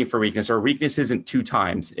not hitting for weakness, or weakness isn't 2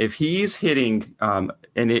 times. If he's hitting, and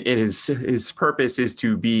his purpose is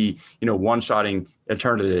to be, one-shotting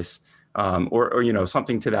Eternatus, or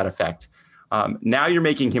something to that effect. Now you're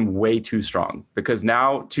making him way too strong, because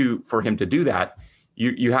now for him to do that,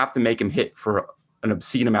 you have to make him hit for an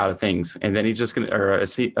obscene amount of things, and then he's just going to, or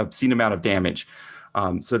an obscene amount of damage.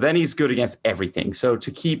 So then he's good against everything. So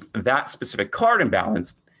to keep that specific card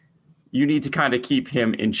imbalanced, you need to kind of keep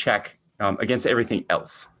him in check against everything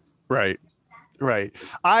else. Right.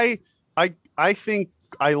 I think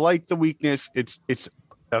I like the weakness. It's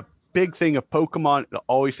a big thing of Pokemon. It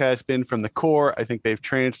always has been from the core. I think they've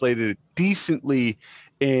translated it decently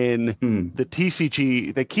in the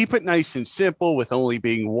TCG. They keep it nice and simple with only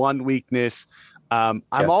being one weakness. I'm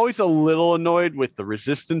always a little annoyed with the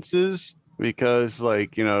resistances, because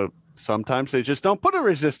sometimes they just don't put a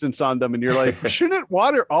resistance on them, and you're like, shouldn't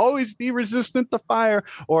water always be resistant to fire,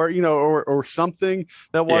 or or something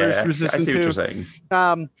that water is resistant to? I see what you're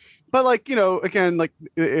saying. But again,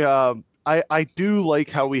 I do like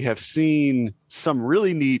how we have seen some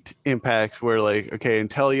really neat impacts where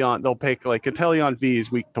Inteleon, they'll pick Inteleon V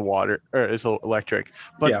is weak to water, or is electric,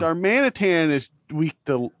 but Darmanitan is weak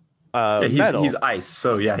to metal. He's ice,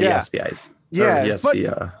 so he has to be ice. Yeah, he has to be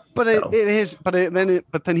but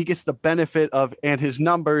then he gets the benefit of, and his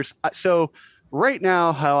numbers. So right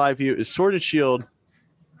now, how I view it is Sword and Shield.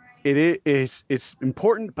 It's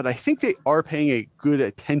important, but I think they are paying a good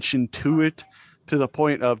attention to it, to the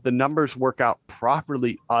point of the numbers work out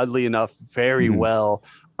properly, oddly enough, very well,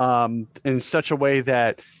 in such a way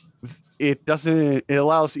that it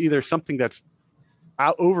allows either something that's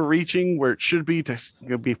out overreaching where it should be to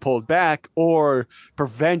be pulled back, or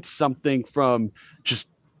prevent something from just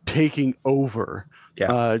taking over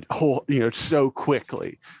so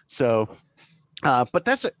quickly. So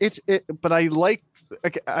but I like,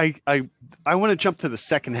 I want to jump to the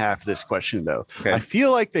second half of this question though. I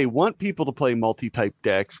feel like they want people to play multi-type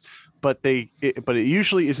decks, but it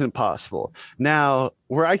usually isn't possible. Now,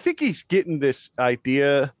 where I think he's getting this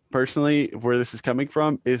idea personally, where this is coming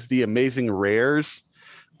from, is the amazing rares,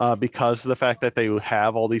 because of the fact that they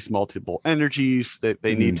have all these multiple energies that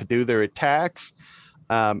they need to do their attacks,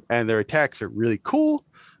 and their attacks are really cool,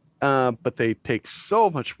 but they take so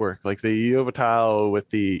much work. Like the Yveltal with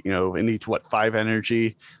the, it needs 5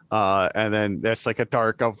 energy, and then that's like a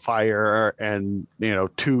dark of fire, and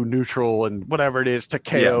 2 neutral and whatever it is to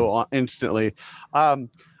KO instantly. I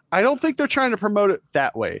don't think they're trying to promote it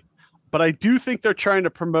that way, but I do think they're trying to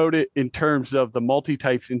promote it in terms of the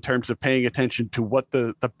multi-types, in terms of paying attention to what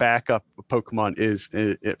the backup Pokemon is,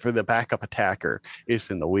 for the backup attacker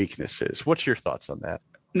is, in the weaknesses. What's your thoughts on that?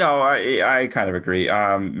 No, I kind of agree.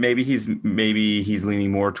 Maybe he's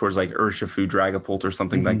leaning more towards like Urshifu, Dragapult, or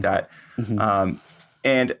something like that.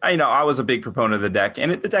 And I was a big proponent of the deck,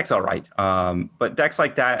 and the deck's all right. But decks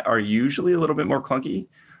like that are usually a little bit more clunky,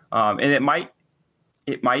 and it might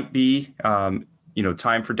be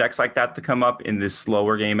time for decks like that to come up in this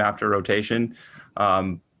slower game after rotation.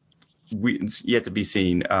 It's yet to be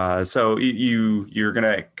seen. So you're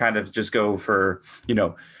gonna kind of just go for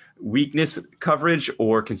weakness coverage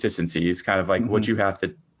or consistency is kind of like what you have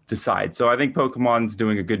to decide. So I think Pokemon's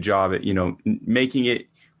doing a good job at making it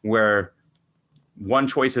where one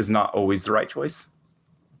choice is not always the right choice,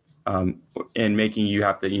 and making you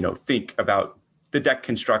have to think about the deck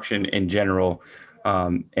construction in general,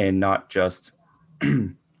 and not just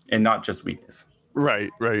weakness.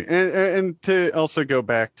 Right. And to also go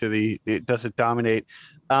back to it doesn't dominate.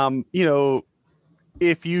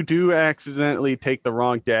 If you do accidentally take the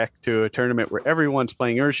wrong deck to a tournament where everyone's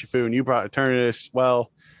playing Urshifu and you brought Eternatus,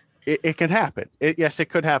 well, it can happen. Yes, it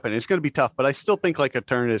could happen. It's going to be tough, but I still think like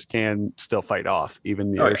Eternatus can still fight off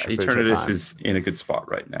even the Urshifu. Eternatus is in a good spot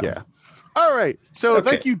right now. Yeah. All right. So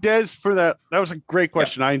thank you, Des, for that. That was a great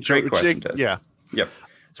question. I enjoyed it. Great question, Des. Yeah. Yep.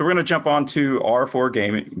 So we're going to jump on to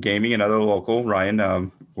R4 Gaming, another local,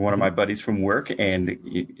 Ryan, one of my buddies from work, and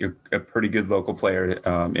a pretty good local player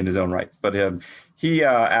in his own right. But he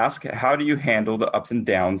asked, how do you handle the ups and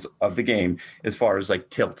downs of the game as far as like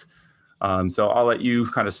tilt? So I'll let you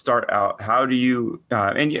kind of start out. How do you,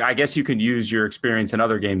 and I guess you could use your experience in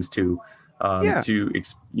other games to combat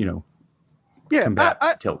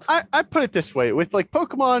tilt. I put it this way, with like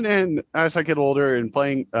Pokemon, and as I get older and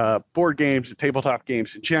playing board games and tabletop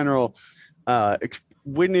games in general,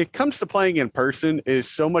 when it comes to playing in person, it is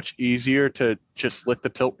so much easier to just let the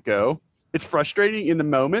tilt go. It's frustrating in the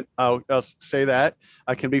moment. I'll say that.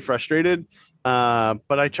 I can be frustrated, but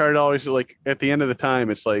I try to always, like, at the end of the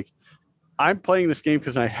time, it's like, I'm playing this game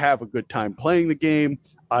because I have a good time playing the game.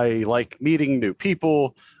 I like meeting new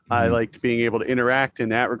people. I like being able to interact in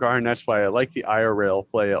that regard, and that's why I like the IRL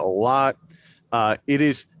play a lot. It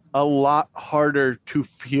is a lot harder to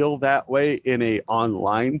feel that way in a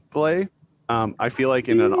online play. I feel like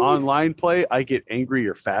in an online play, I get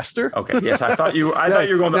angrier faster. Okay. Yes, I thought you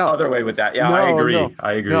were going the other way with that. Yeah, I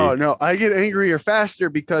agree. No, I get angrier faster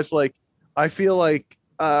because, like, I feel like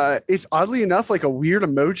it's oddly enough like a weird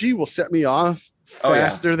emoji will set me off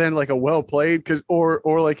faster than like a well played,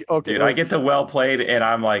 or like, okay, dude, like, I get to well played and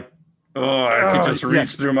I'm like, I could just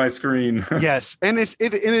reach through my screen. Yes, and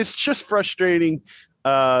it's just frustrating.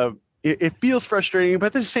 It feels frustrating, but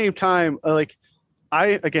at the same time, like,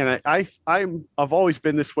 I've always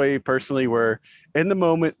been this way personally, where in the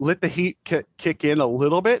moment, let the heat kick in a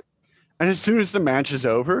little bit, and as soon as the match is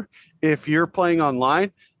over, if you're playing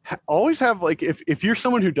online, always have, like, if you're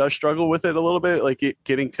someone who does struggle with it a little bit, like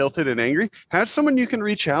getting tilted and angry, have someone you can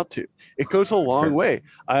reach out to. It goes a long way.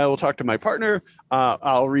 I will talk to my partner.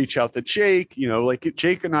 I'll reach out to Jake. Like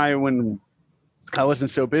Jake and I, when I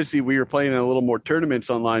wasn't so busy, we were playing in a little more tournaments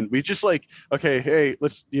online. We just like, okay, hey,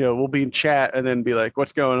 let's, we'll be in chat and then be like,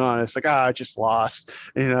 what's going on? It's like, I just lost,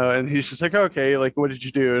 and he's just like, okay, like, what did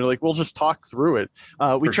you do? And like, we'll just talk through it.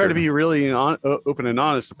 We try to be really open and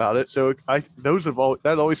honest about it. So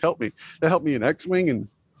that always helped me. That helped me in X-Wing and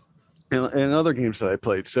other games that I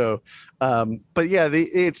played. So, but yeah,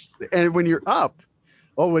 and when you're up,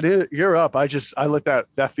 when you're up, I let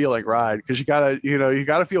that feeling ride, because you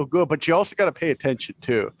gotta feel good, but you also gotta pay attention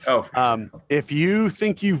too. If you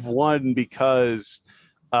think you've won because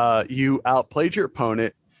you outplayed your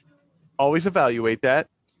opponent, always evaluate that.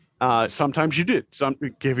 Sometimes you did.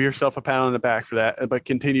 Give yourself a pat on the back for that, but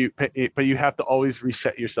continue. But you have to always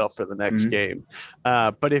reset yourself for the next game.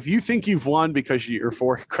 But if you think you've won because your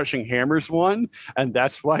four crushing hammers won, and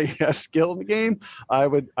that's why you have skill in the game, I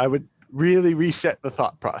would really reset the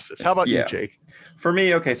thought process. How about you, Jake? For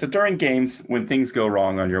me, okay, so during games, when things go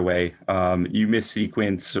wrong on your way, you miss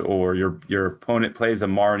sequence, or your opponent plays a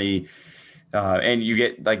Marnie, and you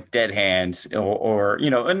get like dead hands, or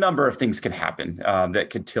a number of things can happen that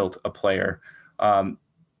could tilt a player.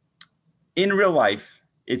 In real life,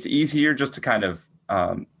 it's easier just to kind of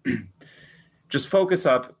just focus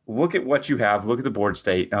up, look at what you have, look at the board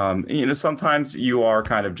state. Sometimes you are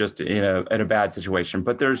kind of just in a bad situation,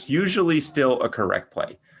 but there's usually still a correct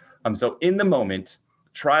play. So in the moment,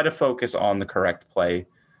 try to focus on the correct play.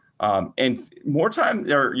 And more time,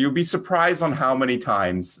 you'll be surprised on how many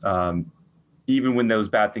times, even when those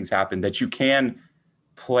bad things happen, that you can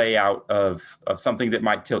play out of something that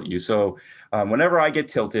might tilt you. So whenever I get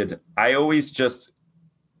tilted, I always just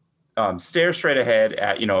stare straight ahead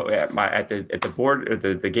at the board, or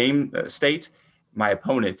the game state, my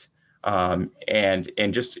opponent, and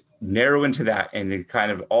just narrow into that, and then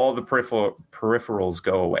kind of all the peripherals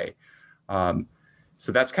go away.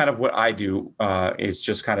 So that's kind of what I do, is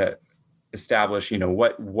just kind of establish,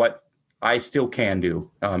 what I still can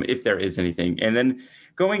do if there is anything. And then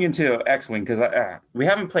going into X-Wing, because we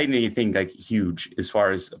haven't played anything like huge as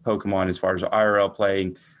far as Pokemon, as far as IRL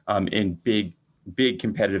playing in big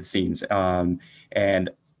competitive scenes. And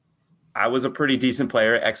I was a pretty decent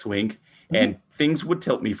player at X-Wing, and things would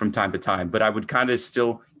tilt me from time to time, but I would kind of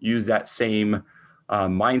still use that same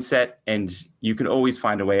mindset, and you can always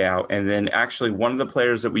find a way out. And then actually one of the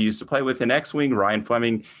players that we used to play with in X-Wing, Ryan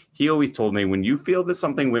Fleming, he always told me, when you feel that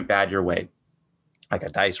something went bad your way, like a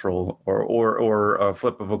dice roll or a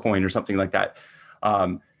flip of a coin or something like that,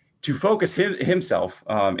 to focus himself.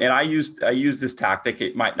 And I used this tactic.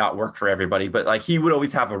 It might not work for everybody, but like he would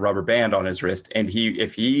always have a rubber band on his wrist. And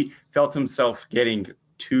if he felt himself getting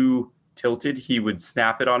too tilted, he would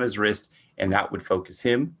snap it on his wrist, and that would focus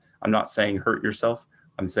him. I'm not saying hurt yourself.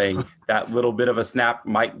 I'm saying that little bit of a snap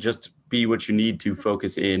might just be what you need to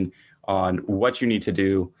focus in on what you need to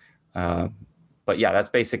do. But yeah, that's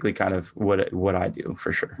basically kind of what I do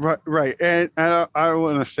for sure. Right. And I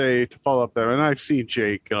want to say, to follow up there, and I've seen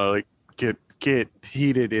Jake like get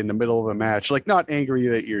heated in the middle of a match, like not angry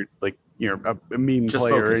that you're a mean Just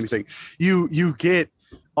player focused. or anything. You get,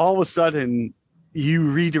 all of a sudden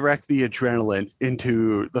you redirect the adrenaline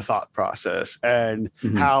into the thought process, and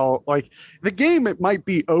how, like, the game, it might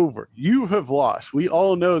be over. You have lost. We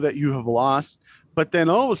all know that you have lost, but then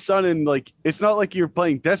all of a sudden, like, it's not like you're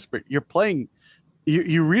playing desperate. You're playing,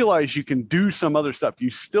 you realize you can do some other stuff. You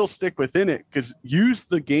still stick within it, because use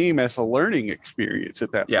the game as a learning experience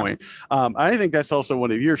at that point. I think that's also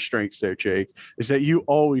one of your strengths there, Jake, is that you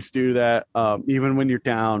always do that, even when you're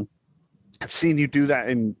down. I've seen you do that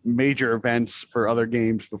in major events for other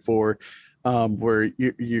games before, where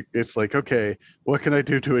you it's like, okay, what can I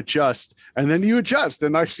do to adjust? And then you adjust.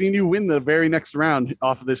 And I've seen you win the very next round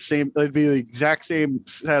off of the same, it'd be the exact same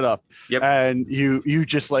setup. Yep. And you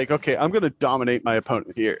just like, okay, I'm going to dominate my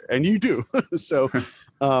opponent here. And you do. So,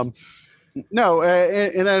 no,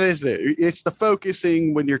 and that is it. It's the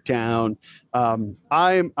focusing when you're down. I'm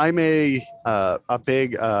a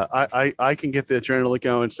big I can get the adrenaline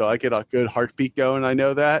going, so I get a good heartbeat going. I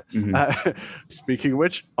know that. Speaking of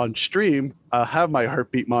which, on stream, I have my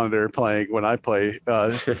heartbeat monitor playing when I play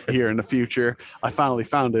here in the future. I finally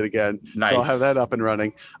found it again, Nice. So I'll have that up and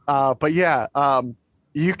running. But yeah,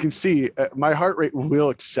 you can see my heart rate will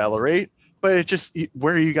accelerate. But it's just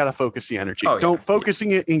where you got to focus the energy. Oh, yeah. Don't focusing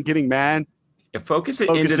it in getting mad. Focus it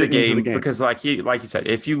into the game, because like you said,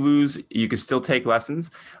 if you lose, you can still take lessons.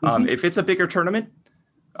 If it's a bigger tournament,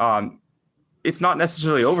 it's not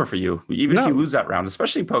necessarily over for you. Even if you lose that round,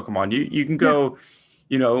 especially in Pokemon, you can go,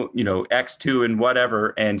 X2 and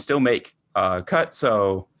whatever, and still make cut.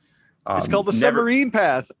 So it's called the submarine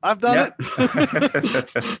path. I've done it.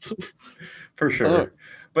 For sure.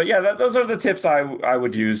 But yeah, those are the tips I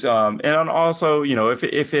would use. And also,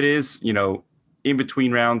 if it is, in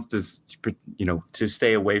between rounds, to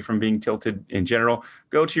stay away from being tilted in general,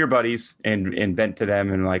 go to your buddies and vent to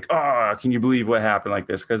them and like, oh, can you believe what happened like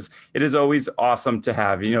this? Because it is always awesome to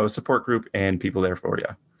have, a support group and people there for you.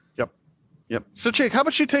 Yep. So Jake, how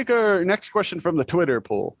about you take our next question from the Twitter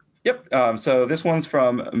poll? Yep. So this one's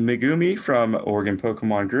from Megumi from Oregon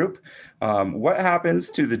Pokemon Group. What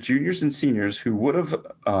happens to the juniors and seniors who would have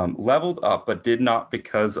leveled up but did not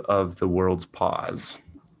because of the world's pause?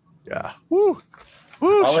 Yeah. Woo.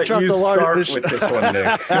 I'll let you start with this one,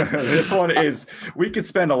 Nick. This one is, we could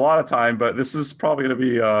spend a lot of time, but this is probably going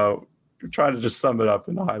to be trying to just sum it up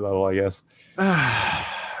in a high level, I guess.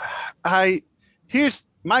 Here's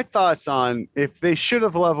my thoughts on, if they should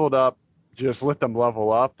have leveled up, just let them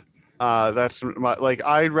level up. That's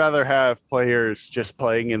I'd rather have players just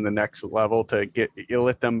playing in the next level to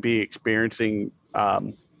let them be experiencing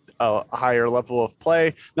a higher level of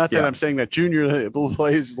play. Not that I'm saying that junior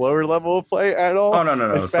play is lower level of play at all. Oh,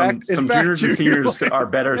 no. Some juniors and seniors are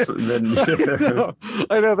better than.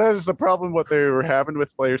 I know that is the problem. What they were having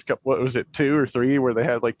with Players Cup, what was it, 2 or 3, where they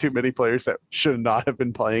had like too many players that should not have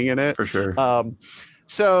been playing in it. For sure. But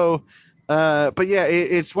yeah,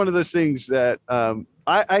 it's one of those things that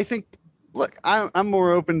I think. Look, I'm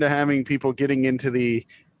more open to having people getting into the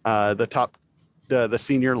top, the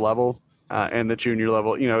senior level and the junior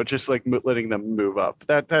level. Just like letting them move up.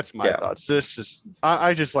 That's my thoughts. This is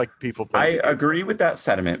I just like people playing. I agree with that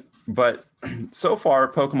sentiment, but so far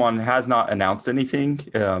Pokemon has not announced anything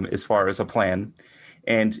as far as a plan.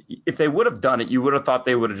 And if they would have done it, you would have thought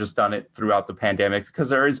they would have just done it throughout the pandemic, because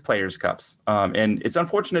there is Players Cups. And it's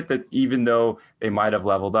unfortunate that even though they might have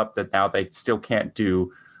leveled up, that now they still can't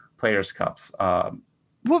do Players Cups.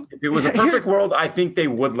 If it was a perfect world, I think they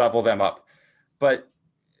would level them up. But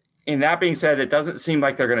in that being said, it doesn't seem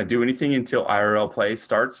like they're going to do anything until IRL play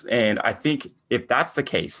starts. And I think if that's the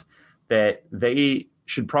case, that they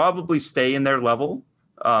should probably stay in their level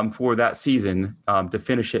for that season to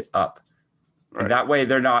finish it up. Right. And that way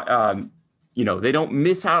they're not, they don't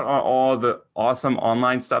miss out on all the awesome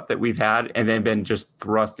online stuff that we've had and then been just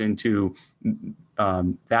thrust into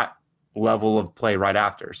that level of play right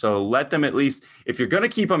after. So let them at least, if you're going to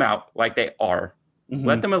keep them out like they are,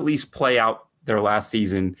 let them at least play out their last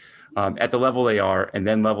season at the level they are, and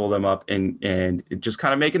then level them up and just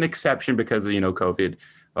kind of make an exception because of, COVID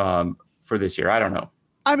for this year. I don't know.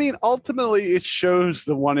 I mean, ultimately, it shows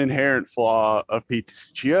the one inherent flaw of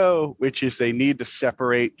PTCGO, which is they need to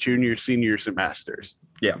separate juniors, seniors, and masters.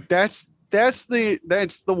 Yeah, that's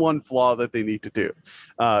the one flaw that they need to do.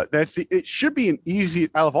 It should be an easy,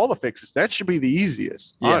 out of all the fixes, that should be the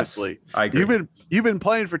easiest. Yes, honestly, I agree. You've been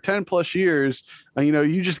playing for 10 plus years, and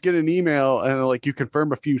you just get an email and like you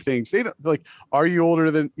confirm a few things. They don't like, are you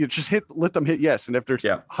older than, you just let them hit yes. And if there's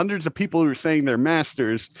hundreds of people who are saying they're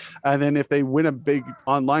masters, and then if they win a big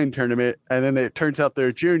online tournament and then it turns out they're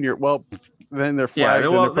a junior, well, then they're flagged. Yeah,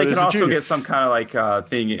 well, they can also get some kind of like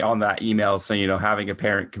thing on that email saying, having a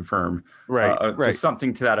parent confirm. Right. Just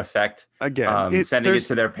something to that effect. Again, sending it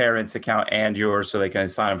to their parents' account and yours so they can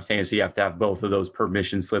sign simultaneously. You have to have both of those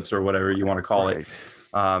permission slips or whatever you want to call it.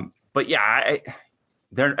 But yeah,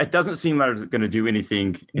 it doesn't seem like they're going to do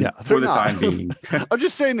anything for the time being. I'm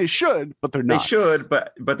just saying they should, but they're not. They should,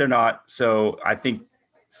 but they're not. So I think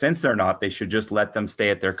since they're not, they should just let them stay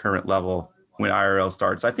at their current level when IRL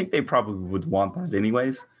starts. I think they probably would want that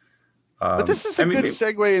anyways. But this is a good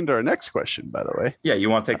segue into our next question, by the way. Yeah,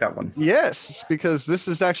 you want to take that one? Yes, because this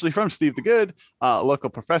is actually from Steve the Good,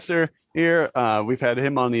 local professor here. We've had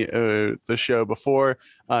him on the show before.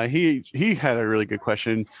 He had a really good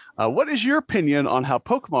question. What is your opinion on how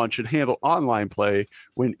Pokemon should handle online play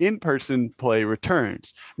when in-person play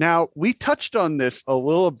returns? Now, we touched on this a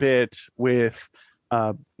little bit with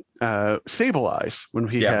Sable Eyes when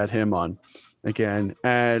we had him on again,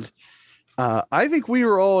 and I think we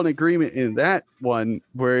were all in agreement in that one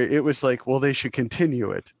where it was like, well, they should continue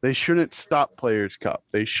it. They shouldn't stop Players Cup.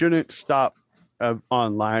 They shouldn't stop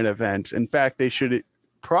online events. In fact, they should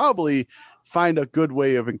probably find a good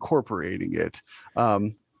way of incorporating it.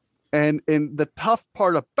 And the tough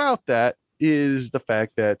part about that is the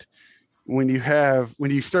fact that when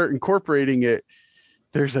you start incorporating it,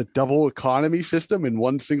 there's a double economy system in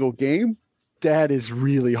one single game. That is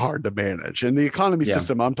really hard to manage. And the economy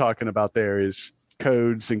system I'm talking about there is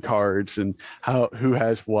codes and cards and who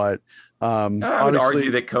has what. I would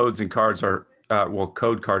argue that codes and cards are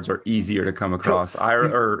code cards are easier to come across.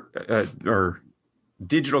 Or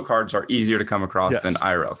digital cards are easier to come across than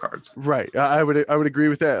IRL cards. Right. I would agree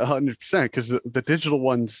with that 100% because the digital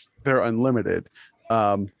ones, they're unlimited.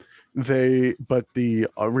 But the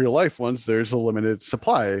real life ones, there's a limited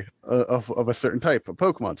supply of a certain type of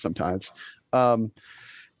Pokemon sometimes.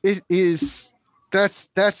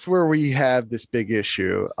 That's where we have this big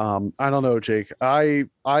issue. I don't know, Jake. I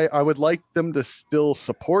would like them to still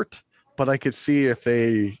support, but I could see if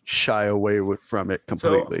they shy away from it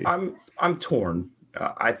completely. So I'm torn.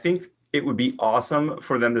 I think it would be awesome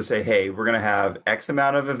for them to say, hey, we're going to have X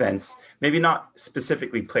amount of events, maybe not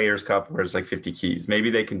specifically Players Cup where it's like 50 keys. Maybe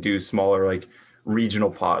they can do smaller like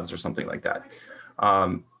regional pods or something like that.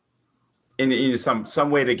 In some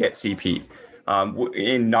way to get CP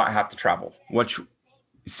and not have to travel, which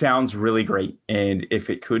sounds really great. And if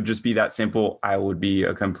it could just be that simple, I would be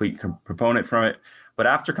a complete proponent from it. But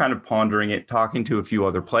after kind of pondering it, talking to a few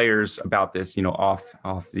other players about this,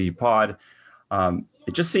 off the pod,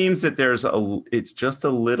 it just seems that it's just a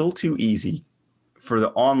little too easy for the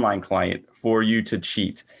online client for you to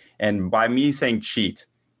cheat. And by me saying cheat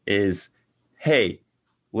is, hey,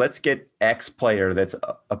 let's get X player that's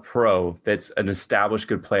a pro, that's an established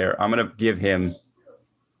good player. I'm going to give him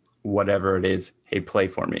whatever it is. Hey, play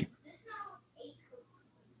for me.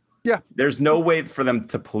 Yeah. There's no way for them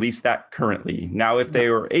to police that currently. Now, if they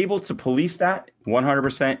were able to police that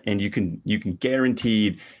 100% and you can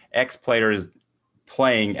guaranteed X player is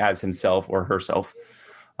playing as himself or herself,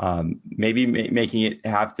 maybe making it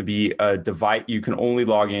have to be a device. You can only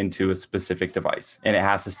log into a specific device and it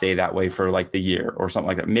has to stay that way for like the year or something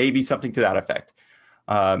like that. Maybe something to that effect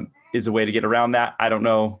is a way to get around that. I don't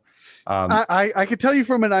know. I can tell you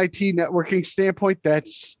from an IT networking standpoint,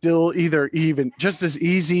 that's still either even just as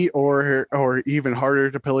easy or even harder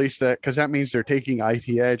to police that, because that means they're taking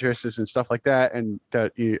IP addresses and stuff like that. And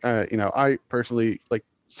that, I personally, like,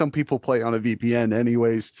 some people play on a VPN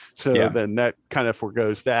anyways, so then that kind of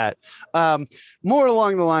forgoes that. More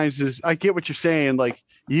along the lines is, I get what you're saying. Like,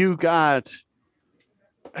 you got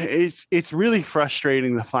it's really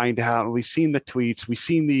frustrating to find out. We've seen the tweets, we've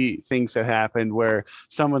seen the things that happened where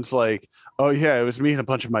someone's like, "Oh yeah, it was me and a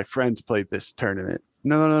bunch of my friends played this tournament."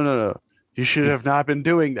 No. You should have not been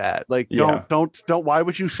doing that. Like, Yeah. don't. Why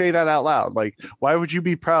would you say that out loud? Like, why would you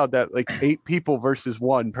be proud that like 8 people versus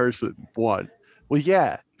one person won? Well,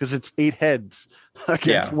 yeah, because it's 8 heads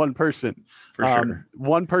against Yeah. one person. For sure.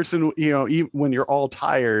 One person, even when you're all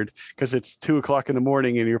tired because it's 2 o'clock in the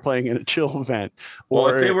morning and you're playing in a chill event. Well,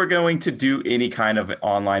 if they were going to do any kind of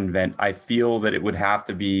online event, I feel that it would have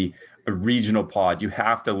to be a regional pod. You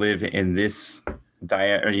have to live in this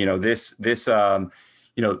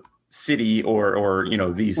city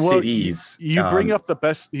or these cities. You bring up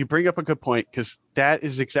you bring up a good point, because that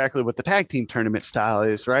is exactly what the tag team tournament style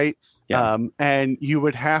is, right? Yeah. And you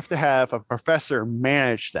would have to have a professor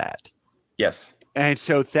manage that. Yes. And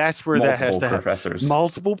so that's where that has to have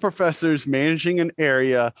multiple professors managing an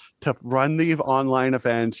area to run the online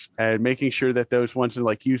events and making sure that those ones that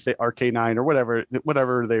like use the RK9 or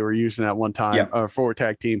whatever they were using at one time for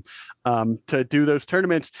tag team to do those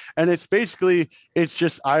tournaments. And it's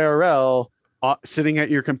just IRL sitting at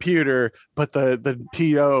your computer, but the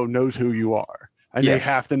TO knows who you are and they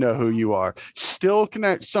have to know who you are. Still,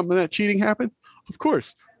 can something that cheating happen? Of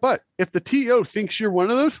course. But if the TO thinks you're one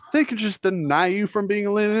of those, they can just deny you from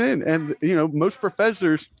being let in. And, most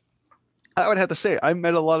professors, I would have to say,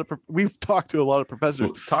 we've talked to a lot of professors.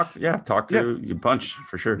 Talk to a bunch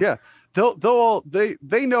for sure. Yeah.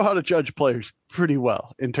 They know how to judge players pretty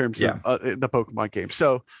well in terms of the Pokemon game.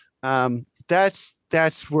 So that's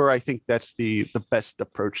where I think that's the best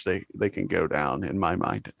approach they can go down in my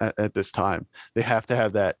mind at this time. They have to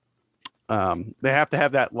have that. They have to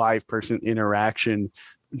have that live person interaction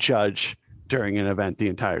judge during an event the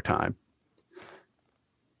entire time.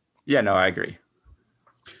 Yeah, no, I agree.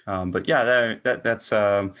 But yeah, that's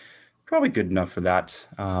probably good enough for that.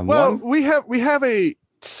 We have a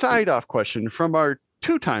side off question from our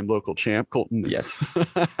two-time local champ, Colton. Yes. He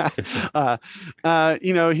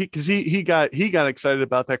got excited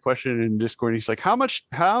about that question in Discord. He's like,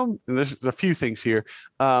 and there's a few things here.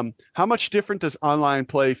 How much different does online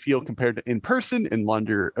play feel compared to in-person in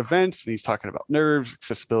London events? And he's talking about nerves,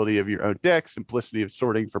 accessibility of your own deck, simplicity of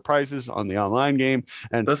sorting for prizes on the online game.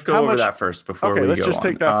 And let's go over that first before we go on. Let's just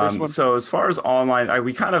take that first one. So as far as online,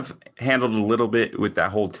 we kind of handled a little bit with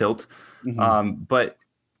that whole tilt, but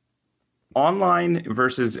online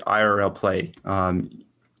versus IRL play.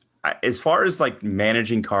 As far as like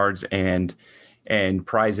managing cards and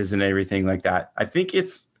prizes and everything like that, I think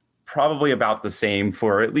it's probably about the same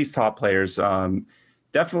for at least top players.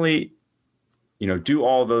 Definitely, do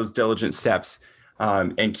all those diligent steps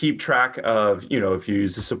and keep track of, if you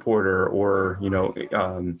use a supporter or,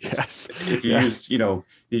 if you use,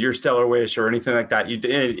 your Stellar Wish or anything like that.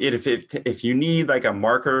 If you need like a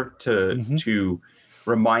marker to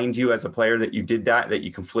remind you as a player that you did that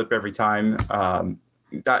you can flip every time.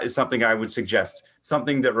 That is something I would suggest,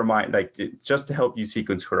 something that just to help you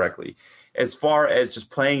sequence correctly. As far as just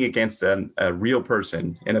playing against a real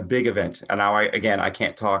person in a big event. And now I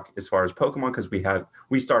can't talk as far as Pokemon because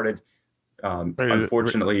we started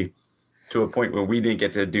unfortunately to a point where we didn't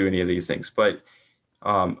get to do any of these things, but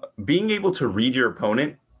being able to read your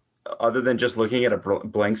opponent other than just looking at a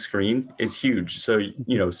blank screen is huge. So,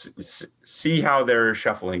 see how they're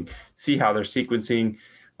shuffling, see how they're sequencing,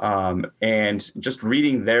 and just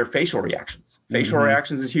reading their facial reactions. Facial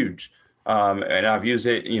reactions is huge. And I've used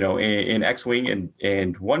it, in X-Wing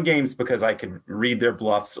and won games because I could read their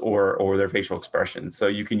bluffs or their facial expressions. So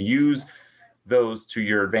you can use those to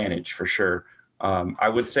your advantage for sure. I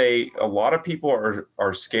would say a lot of people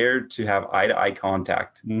are scared to have eye-to-eye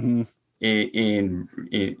contact. In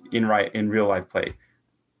real life play.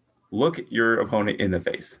 Look your opponent in the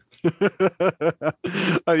face.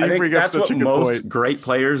 I think that's what most great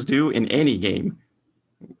players do in any game.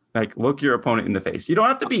 Like, look your opponent in the face. You don't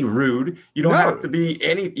have to be rude. You don't have to be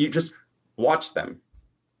you just watch them.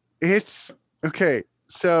 It's okay.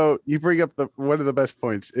 So you bring up one of the best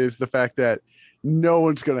points is the fact that no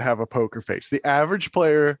one's going to have a poker face. The average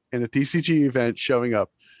player in a TCG event showing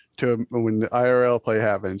up to when the IRL play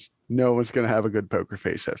happens, no one's going to have a good poker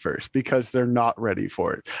face at first because they're not ready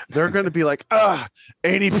for it. They're going to be like,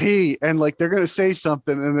 ADP, and like they're going to say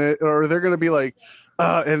something, or they're going to be like,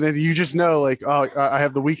 and then you just know, like, I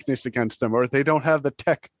have the weakness against them, or they don't have the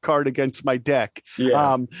tech card against my deck.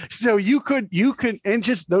 Yeah. So you can, and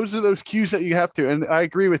just those are those cues that you have to. And I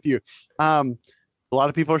agree with you. A lot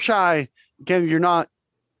of people are shy. Again, you're not.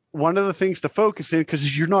 One of the things to focus in,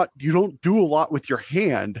 because you don't do a lot with your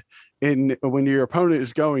hand in when your opponent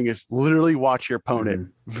is going is literally watch your opponent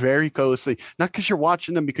very closely. Not because you're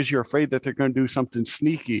watching them because you're afraid that they're going to do something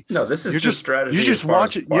sneaky. No, this is you're just strategy. You're just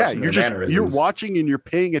watching. Yeah, you're watching and you're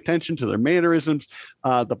paying attention to their mannerisms,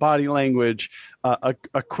 the body language. A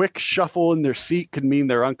quick shuffle in their seat could mean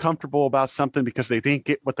they're uncomfortable about something because they didn't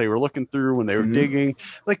get what they were looking through when they were digging.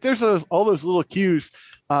 Like there's all those little cues,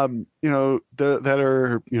 that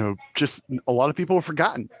are, just a lot of people have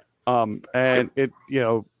forgotten. And it,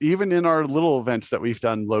 even in our little events that we've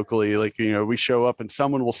done locally, like, we show up and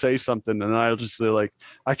someone will say something and I'll just, they're like,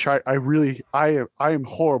 I am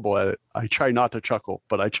horrible at it. I try not to chuckle,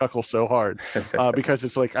 but I chuckle so hard, because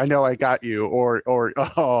it's like, I know I got you or,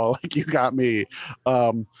 oh, like you got me.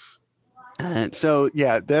 And so,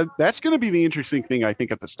 yeah, that's going to be the interesting thing, I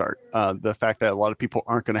think, at the start, the fact that a lot of people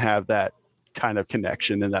aren't going to have that kind of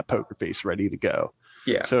connection and that poker face ready to go.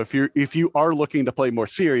 Yeah. So if you are looking to play more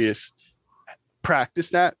serious, practice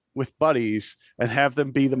that with buddies and have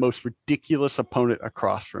them be the most ridiculous opponent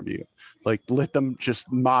across from you. Like let them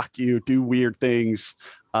just mock you, do weird things.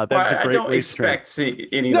 That's a great. I don't expect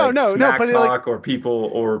any smack talk or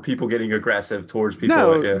people getting aggressive towards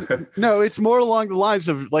people. No, it's more along the lines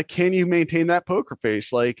of like, can you maintain that poker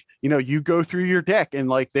face? Like, you go through your deck and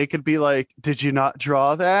like they could be like, did you not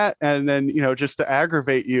draw that? And then just to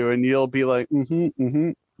aggravate you, and you'll be like,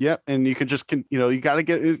 yep. And you can just you got to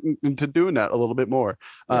get into doing that a little bit more.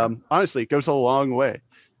 Honestly, it goes a long way.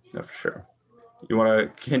 No, for sure. You want to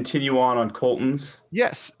continue on Colton's?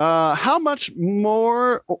 Yes. How much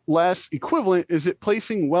more or less equivalent is it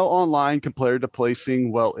placing well online compared to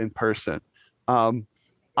placing well in person? I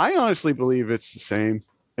honestly believe it's the same.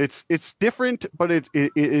 It's different, but it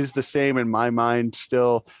is the same in my mind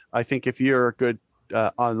still. I think if you're a good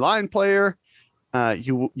online player,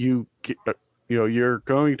 you're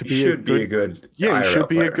going to be a good IRL you should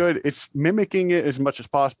be player. It's mimicking it as much as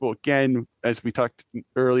possible. Again, as we talked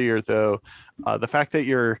earlier, though, the fact that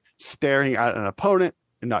you're staring at an opponent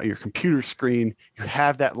and not your computer screen, you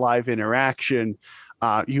have that live interaction.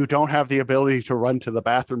 You don't have the ability to run to the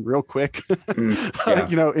bathroom real quick, in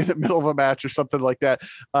the middle of a match or something like that,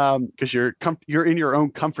 because you're in your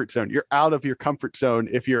own comfort zone. You're out of your comfort zone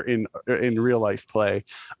if you're in real life play,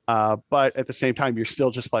 but at the same time, you're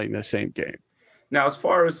still just playing the same game. Now, as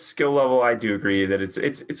far as skill level, I do agree that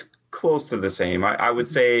it's close to the same. I would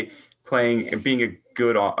say being a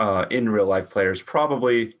good in real life player is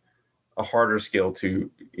probably a harder skill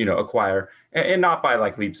to acquire, and not by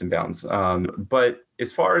like leaps and bounds. But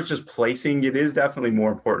as far as just placing, it is definitely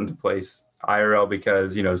more important to place IRL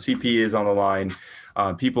because CP is on the line.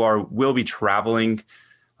 People will be traveling,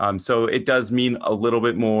 so it does mean a little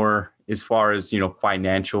bit more as far as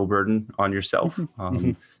financial burden on yourself.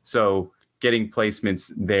 So getting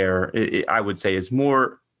placements there, I would say, is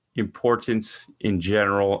more important in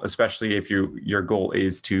general, especially if your goal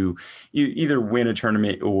is to either win a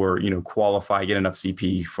tournament or qualify, get enough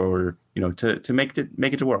CP for to make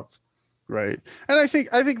it to Worlds. Right. And I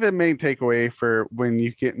think the main takeaway for when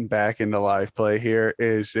you're getting back into live play here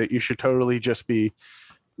is that you should totally just be,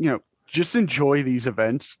 just enjoy these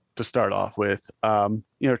events to start off with.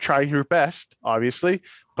 Try your best, obviously,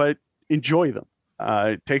 but enjoy them.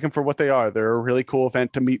 Take them for what they are. They're a really cool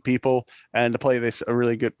event to meet people and to play this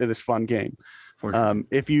fun game.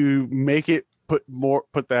 If you make it put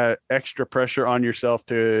that extra pressure on yourself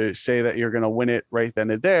to say that you're going to win it right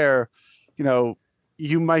then and there,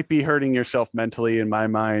 you might be hurting yourself mentally, in my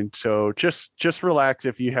mind. So just relax.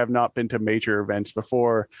 If you have not been to major events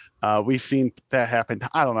before, we've seen that happen.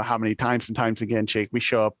 I don't know how many times and times again, Jake. We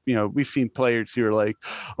show up, we've seen players who are like,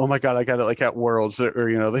 oh my God, I got it like at Worlds,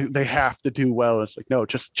 or they have to do well. And it's like, no,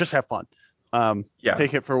 just have fun.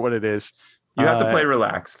 Take it for what it is. You have to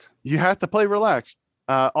play relaxed.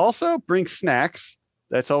 Also bring snacks.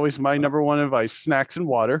 That's always my number one advice: snacks and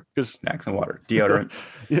water. Snacks and water, deodorant.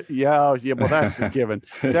 yeah. Well, that's a given.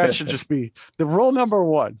 That should just be the rule number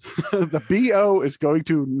one. The BO is going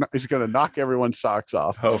to knock everyone's socks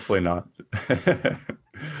off. Hopefully not.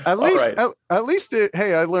 At least,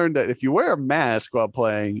 hey, I learned that if you wear a mask while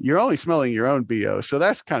playing, you're only smelling your own BO, so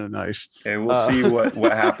that's kind of nice. And we'll see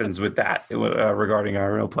what happens with that regarding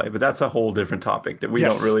our real play, but that's a whole different topic that we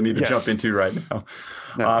don't really need to jump into right now.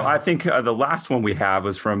 No. I think the last one we have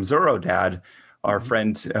was from Zorodad, our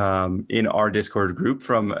friend in our Discord group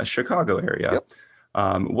from a Chicago area. Yep.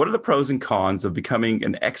 What are the pros and cons of becoming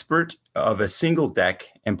an expert of a single deck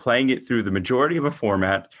and playing it through the majority of a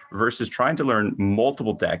format versus trying to learn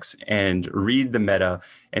multiple decks and read the meta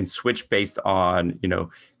and switch based on,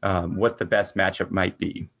 what the best matchup might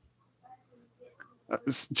be?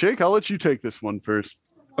 Jake, I'll let you take this one first.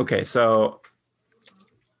 Okay, so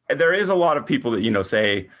there is a lot of people that,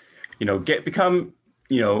 say, become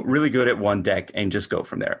really good at one deck and just go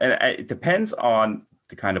from there. And it depends on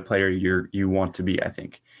the kind of player you want to be. I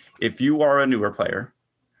think if you are a newer player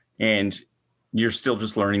and you're still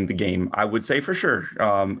just learning the game, I would say for sure,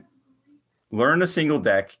 learn a single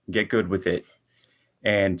deck, get good with it,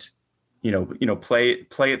 and play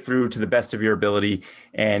it through to the best of your ability.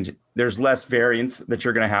 And there's less variance that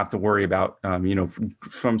you're going to have to worry about,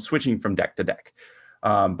 from switching from deck to deck.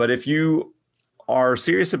 But if you are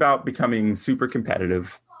serious about becoming super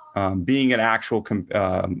competitive, being an actual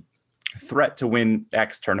threat to win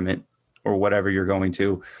X tournament or whatever you're going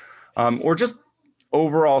to, or just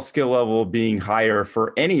overall skill level being higher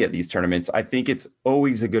for any of these tournaments, I think it's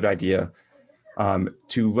always a good idea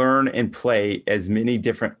to learn and play as many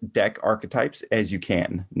different deck archetypes as you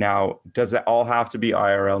can. Now, does that all have to be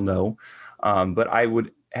IRL? No. But I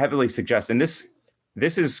would heavily suggest, and this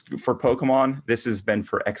is for Pokemon, this has been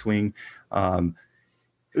for X-Wing.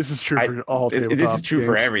 This is true for all tabletop This is true games.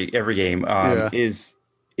 for every game.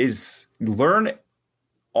 Is learn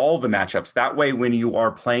all the matchups. That way, when you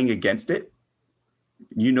are playing against it,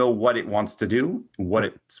 you know what it wants to do, what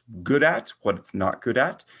it's good at, what it's not good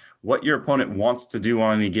at, what your opponent wants to do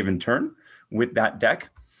on any given turn with that deck.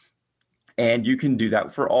 And you can do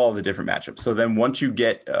that for all the different matchups. So then once you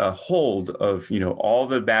get a hold of, all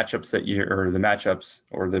the matchups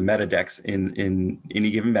or the meta decks in any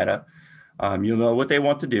given meta, you'll know what they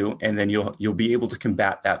want to do. And then you'll be able to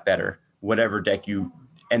combat that better, whatever deck you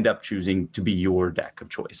end up choosing to be your deck of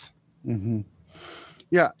choice. Mm-hmm.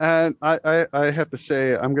 Yeah. And I have to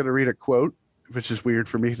say, I'm going to read a quote, which is weird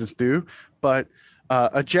for me to do, but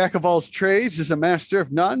a jack of all trades is a master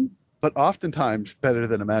of none, but oftentimes better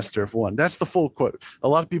than a master of one. That's the full quote. A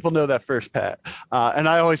lot of people know that first, Pat. And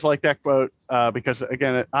I always like that quote because,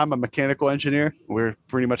 again, I'm a mechanical engineer. We're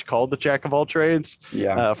pretty much called the jack of all trades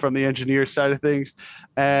from the engineer side of things.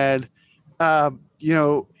 And,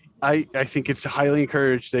 I think it's highly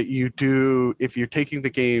encouraged that you do, if you're taking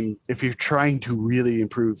the game, if you're trying to really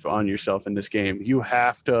improve on yourself in this game, you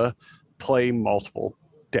have to play multiple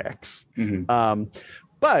decks. Mm-hmm.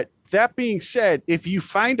 But that being said, if you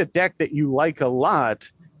find a deck that you like a lot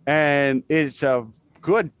and it's a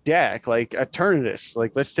good deck, like Eternatus,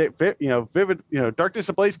 like let's take, Vivid, Darkness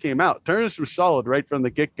Ablaze came out. Eternatus was solid right from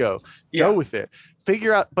the get-go. Yeah. Go with it.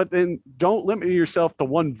 Figure out, but then don't limit yourself to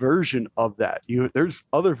one version of that. There's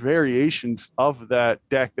other variations of that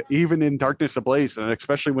deck that even in Darkness Ablaze, and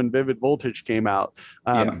especially when Vivid Voltage came out,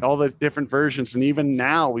 all the different versions, and even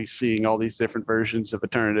now we're seeing all these different versions of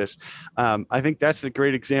Eternatus. I think that's a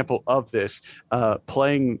great example of this.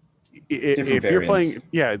 Playing if you're playing,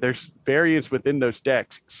 there's variance within those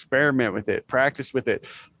decks. Experiment with it, practice with it,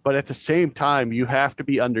 but at the same time, you have to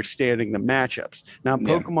be understanding the matchups. Now, in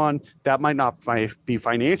Pokemon, that might not be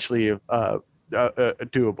financially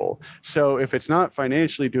doable. So if it's not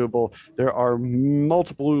financially doable, there are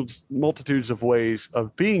multitudes of ways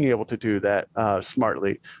of being able to do that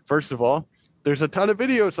smartly. First of all, there's a ton of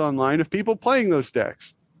videos online of people playing those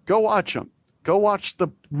decks. Go watch them. Go watch the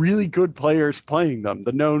really good players playing them,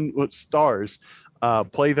 the known stars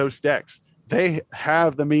play those decks. They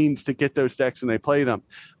have the means to get those decks and they play them.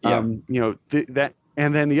 That,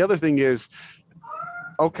 and then the other thing is,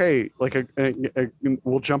 okay, like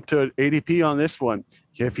we'll jump to ADP on this one.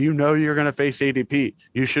 If you know you're going to face ADP,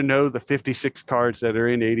 you should know the 56 cards that are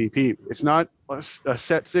in ADP. It's not a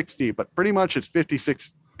set 60, but pretty much it's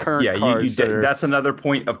 56 current cards. That's another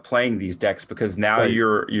point of playing these decks, because now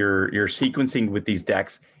you're sequencing with these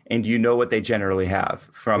decks and you know what they generally have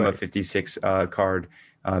from a 56 card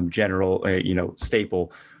general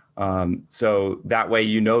staple. So that way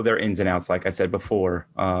you know their ins and outs, like I said before.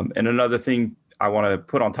 And another thing I want to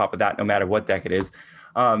put on top of that, no matter what deck it is,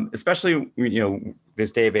 especially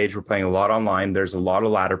this day of age, we're playing a lot online. There's a lot of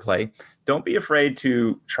ladder play. Don't be afraid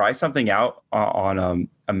to try something out on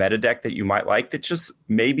a meta deck that you might like, that's just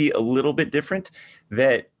maybe a little bit different,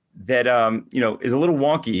 that is a little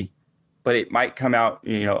wonky, but it might come out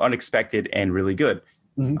unexpected and really good.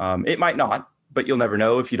 Mm-hmm. It might not, but you'll never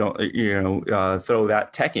know if you don't throw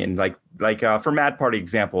that tech in. Like for Mad Party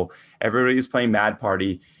example, everybody who's playing Mad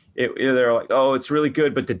Party, they're like, oh, it's really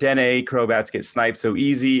good, but the Dene Crobats get sniped so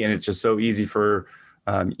easy, and it's just so easy for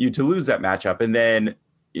you to lose that matchup. And then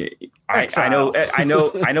I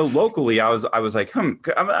know locally I was like,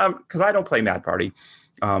 because I don't play Mad Party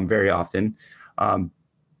very often,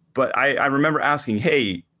 but I remember asking,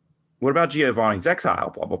 hey, what about Giovanni's Exile?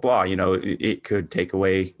 Blah blah blah. It could take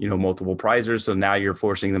away multiple prizers, so now you're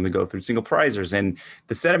forcing them to go through single prizers. And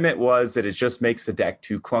the sentiment was that it just makes the deck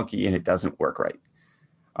too clunky and it doesn't work right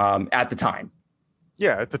at the time.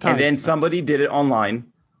 Yeah, at the time. And then somebody did it online,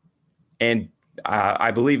 and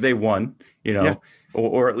I believe they won, Yeah.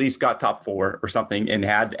 or at least got top 4 or something and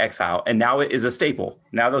had Exile. And now it is a staple.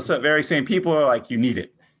 Now those very same people are like, you need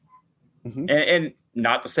it. Mhm. And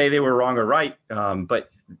not to say they were wrong or right, but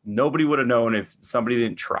nobody would have known if somebody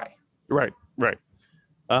didn't try. Right.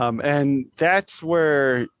 And that's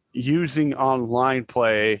where using online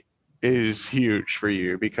play is huge for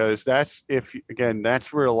you, because that's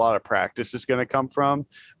where a lot of practice is going to come from.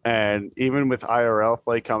 And even with IRL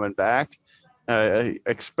play coming back,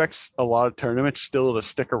 expects a lot of tournaments still to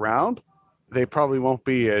stick around. They probably won't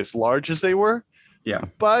be as large as they were. Yeah.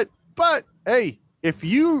 But hey, if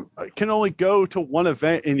you can only go to one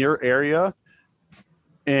event in your area,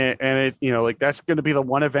 and it, like that's going to be the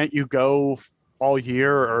one event you go all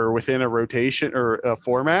year or within a rotation or a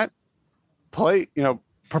format,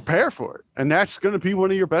 prepare for it. And that's going to be one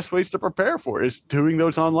of your best ways to prepare for it, is doing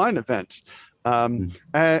those online events.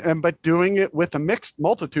 But doing it with a mixed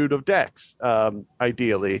multitude of decks,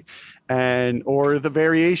 ideally, or the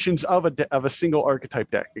variations of a single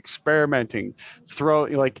archetype deck, experimenting,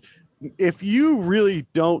 if you really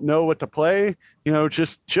don't know what to play,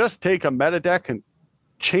 just take a meta deck and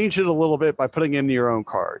change it a little bit by putting in your own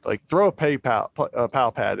card, like throw a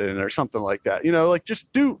pal pad in or something like that,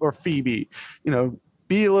 just do, or Phoebe,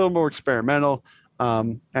 be a little more experimental.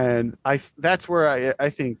 And that's where I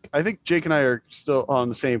think Jake and I are still on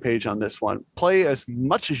the same page on this one. Play as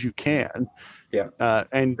much as you can. Yeah.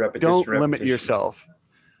 And don't limit yourself.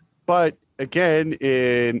 But again,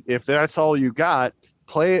 if that's all you got,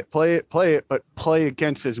 play it, but play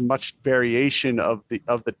against as much variation of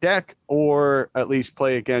the deck, or at least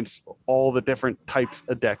play against all the different types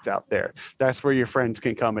of decks out there. That's where your friends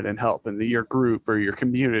can come in and help, in your group or your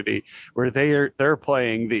community, where they're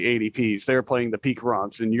playing the ADPs, they're playing the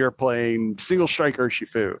Picarons, and you're playing single strike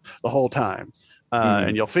Urshifu the whole time.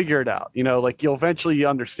 And you'll figure it out. You'll eventually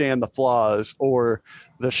understand the flaws or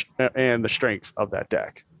the strengths of that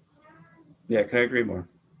deck. Yeah, can I agree more?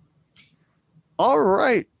 All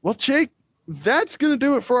right. Well, Jake, that's going to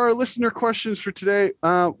do it for our listener questions for today.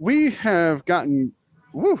 We have gotten,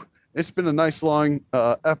 it's been a nice long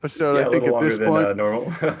episode, I think, at this point.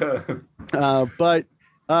 Normal. But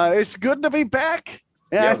it's good to be back.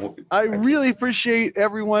 I really appreciate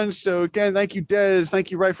everyone. So again, thank you, Dez. Thank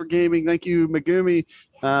you, Right for Gaming. Thank you, Megumi,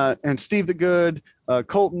 and Steve the Good,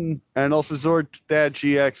 Colton, and also Zord Dad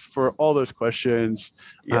GX for all those questions.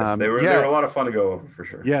 Yes, they were a lot of fun to go over, for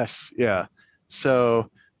sure. Yes, yeah. So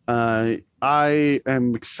I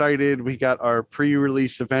am excited. We got our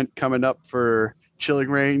pre-release event coming up for Chilling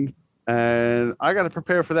Reign, and I got to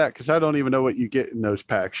prepare for that because I don't even know what you get in those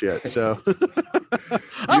packs yet. So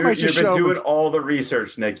you've been doing all the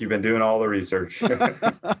research, Nick. You've been doing all the research. But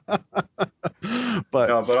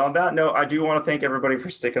on that note, I do want to thank everybody for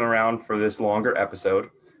sticking around for this longer episode.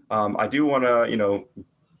 I do want to,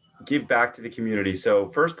 give back to the community. So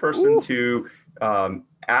first person to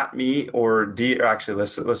at me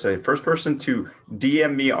let's say first person to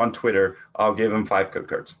DM me on Twitter, I'll give him 5 code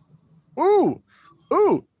cards. Ooh,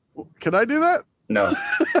 can I do that? No.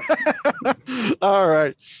 All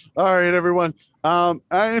right, everyone. And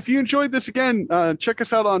if you enjoyed this, again, check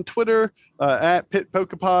us out on Twitter at Pit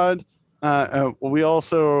Pokepod. We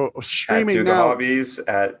also streaming at Duke now. Of Hobbies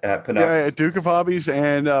at Panux. Yeah, at Duke of Hobbies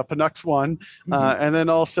and Panux One. And then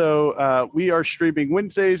also we are streaming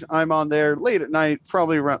Wednesdays. I'm on there late at night,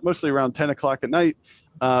 mostly around 10 o'clock at night.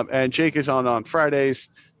 And Jake is on Fridays.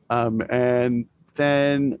 And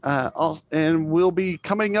then we'll be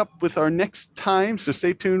coming up with our next time. So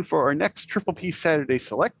stay tuned for our next Triple P Saturday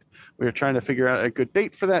Select. We're trying to figure out a good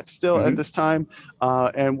date for that still at this time,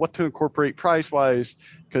 and what to incorporate price-wise,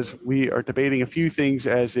 because we are debating a few things,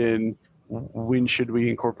 as in when should we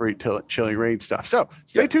incorporate Chilling Reign stuff. So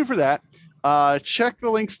stay tuned for that. Check the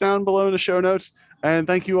links down below in the show notes, and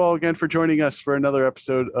thank you all again for joining us for another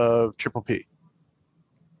episode of Triple P.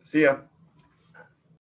 See ya.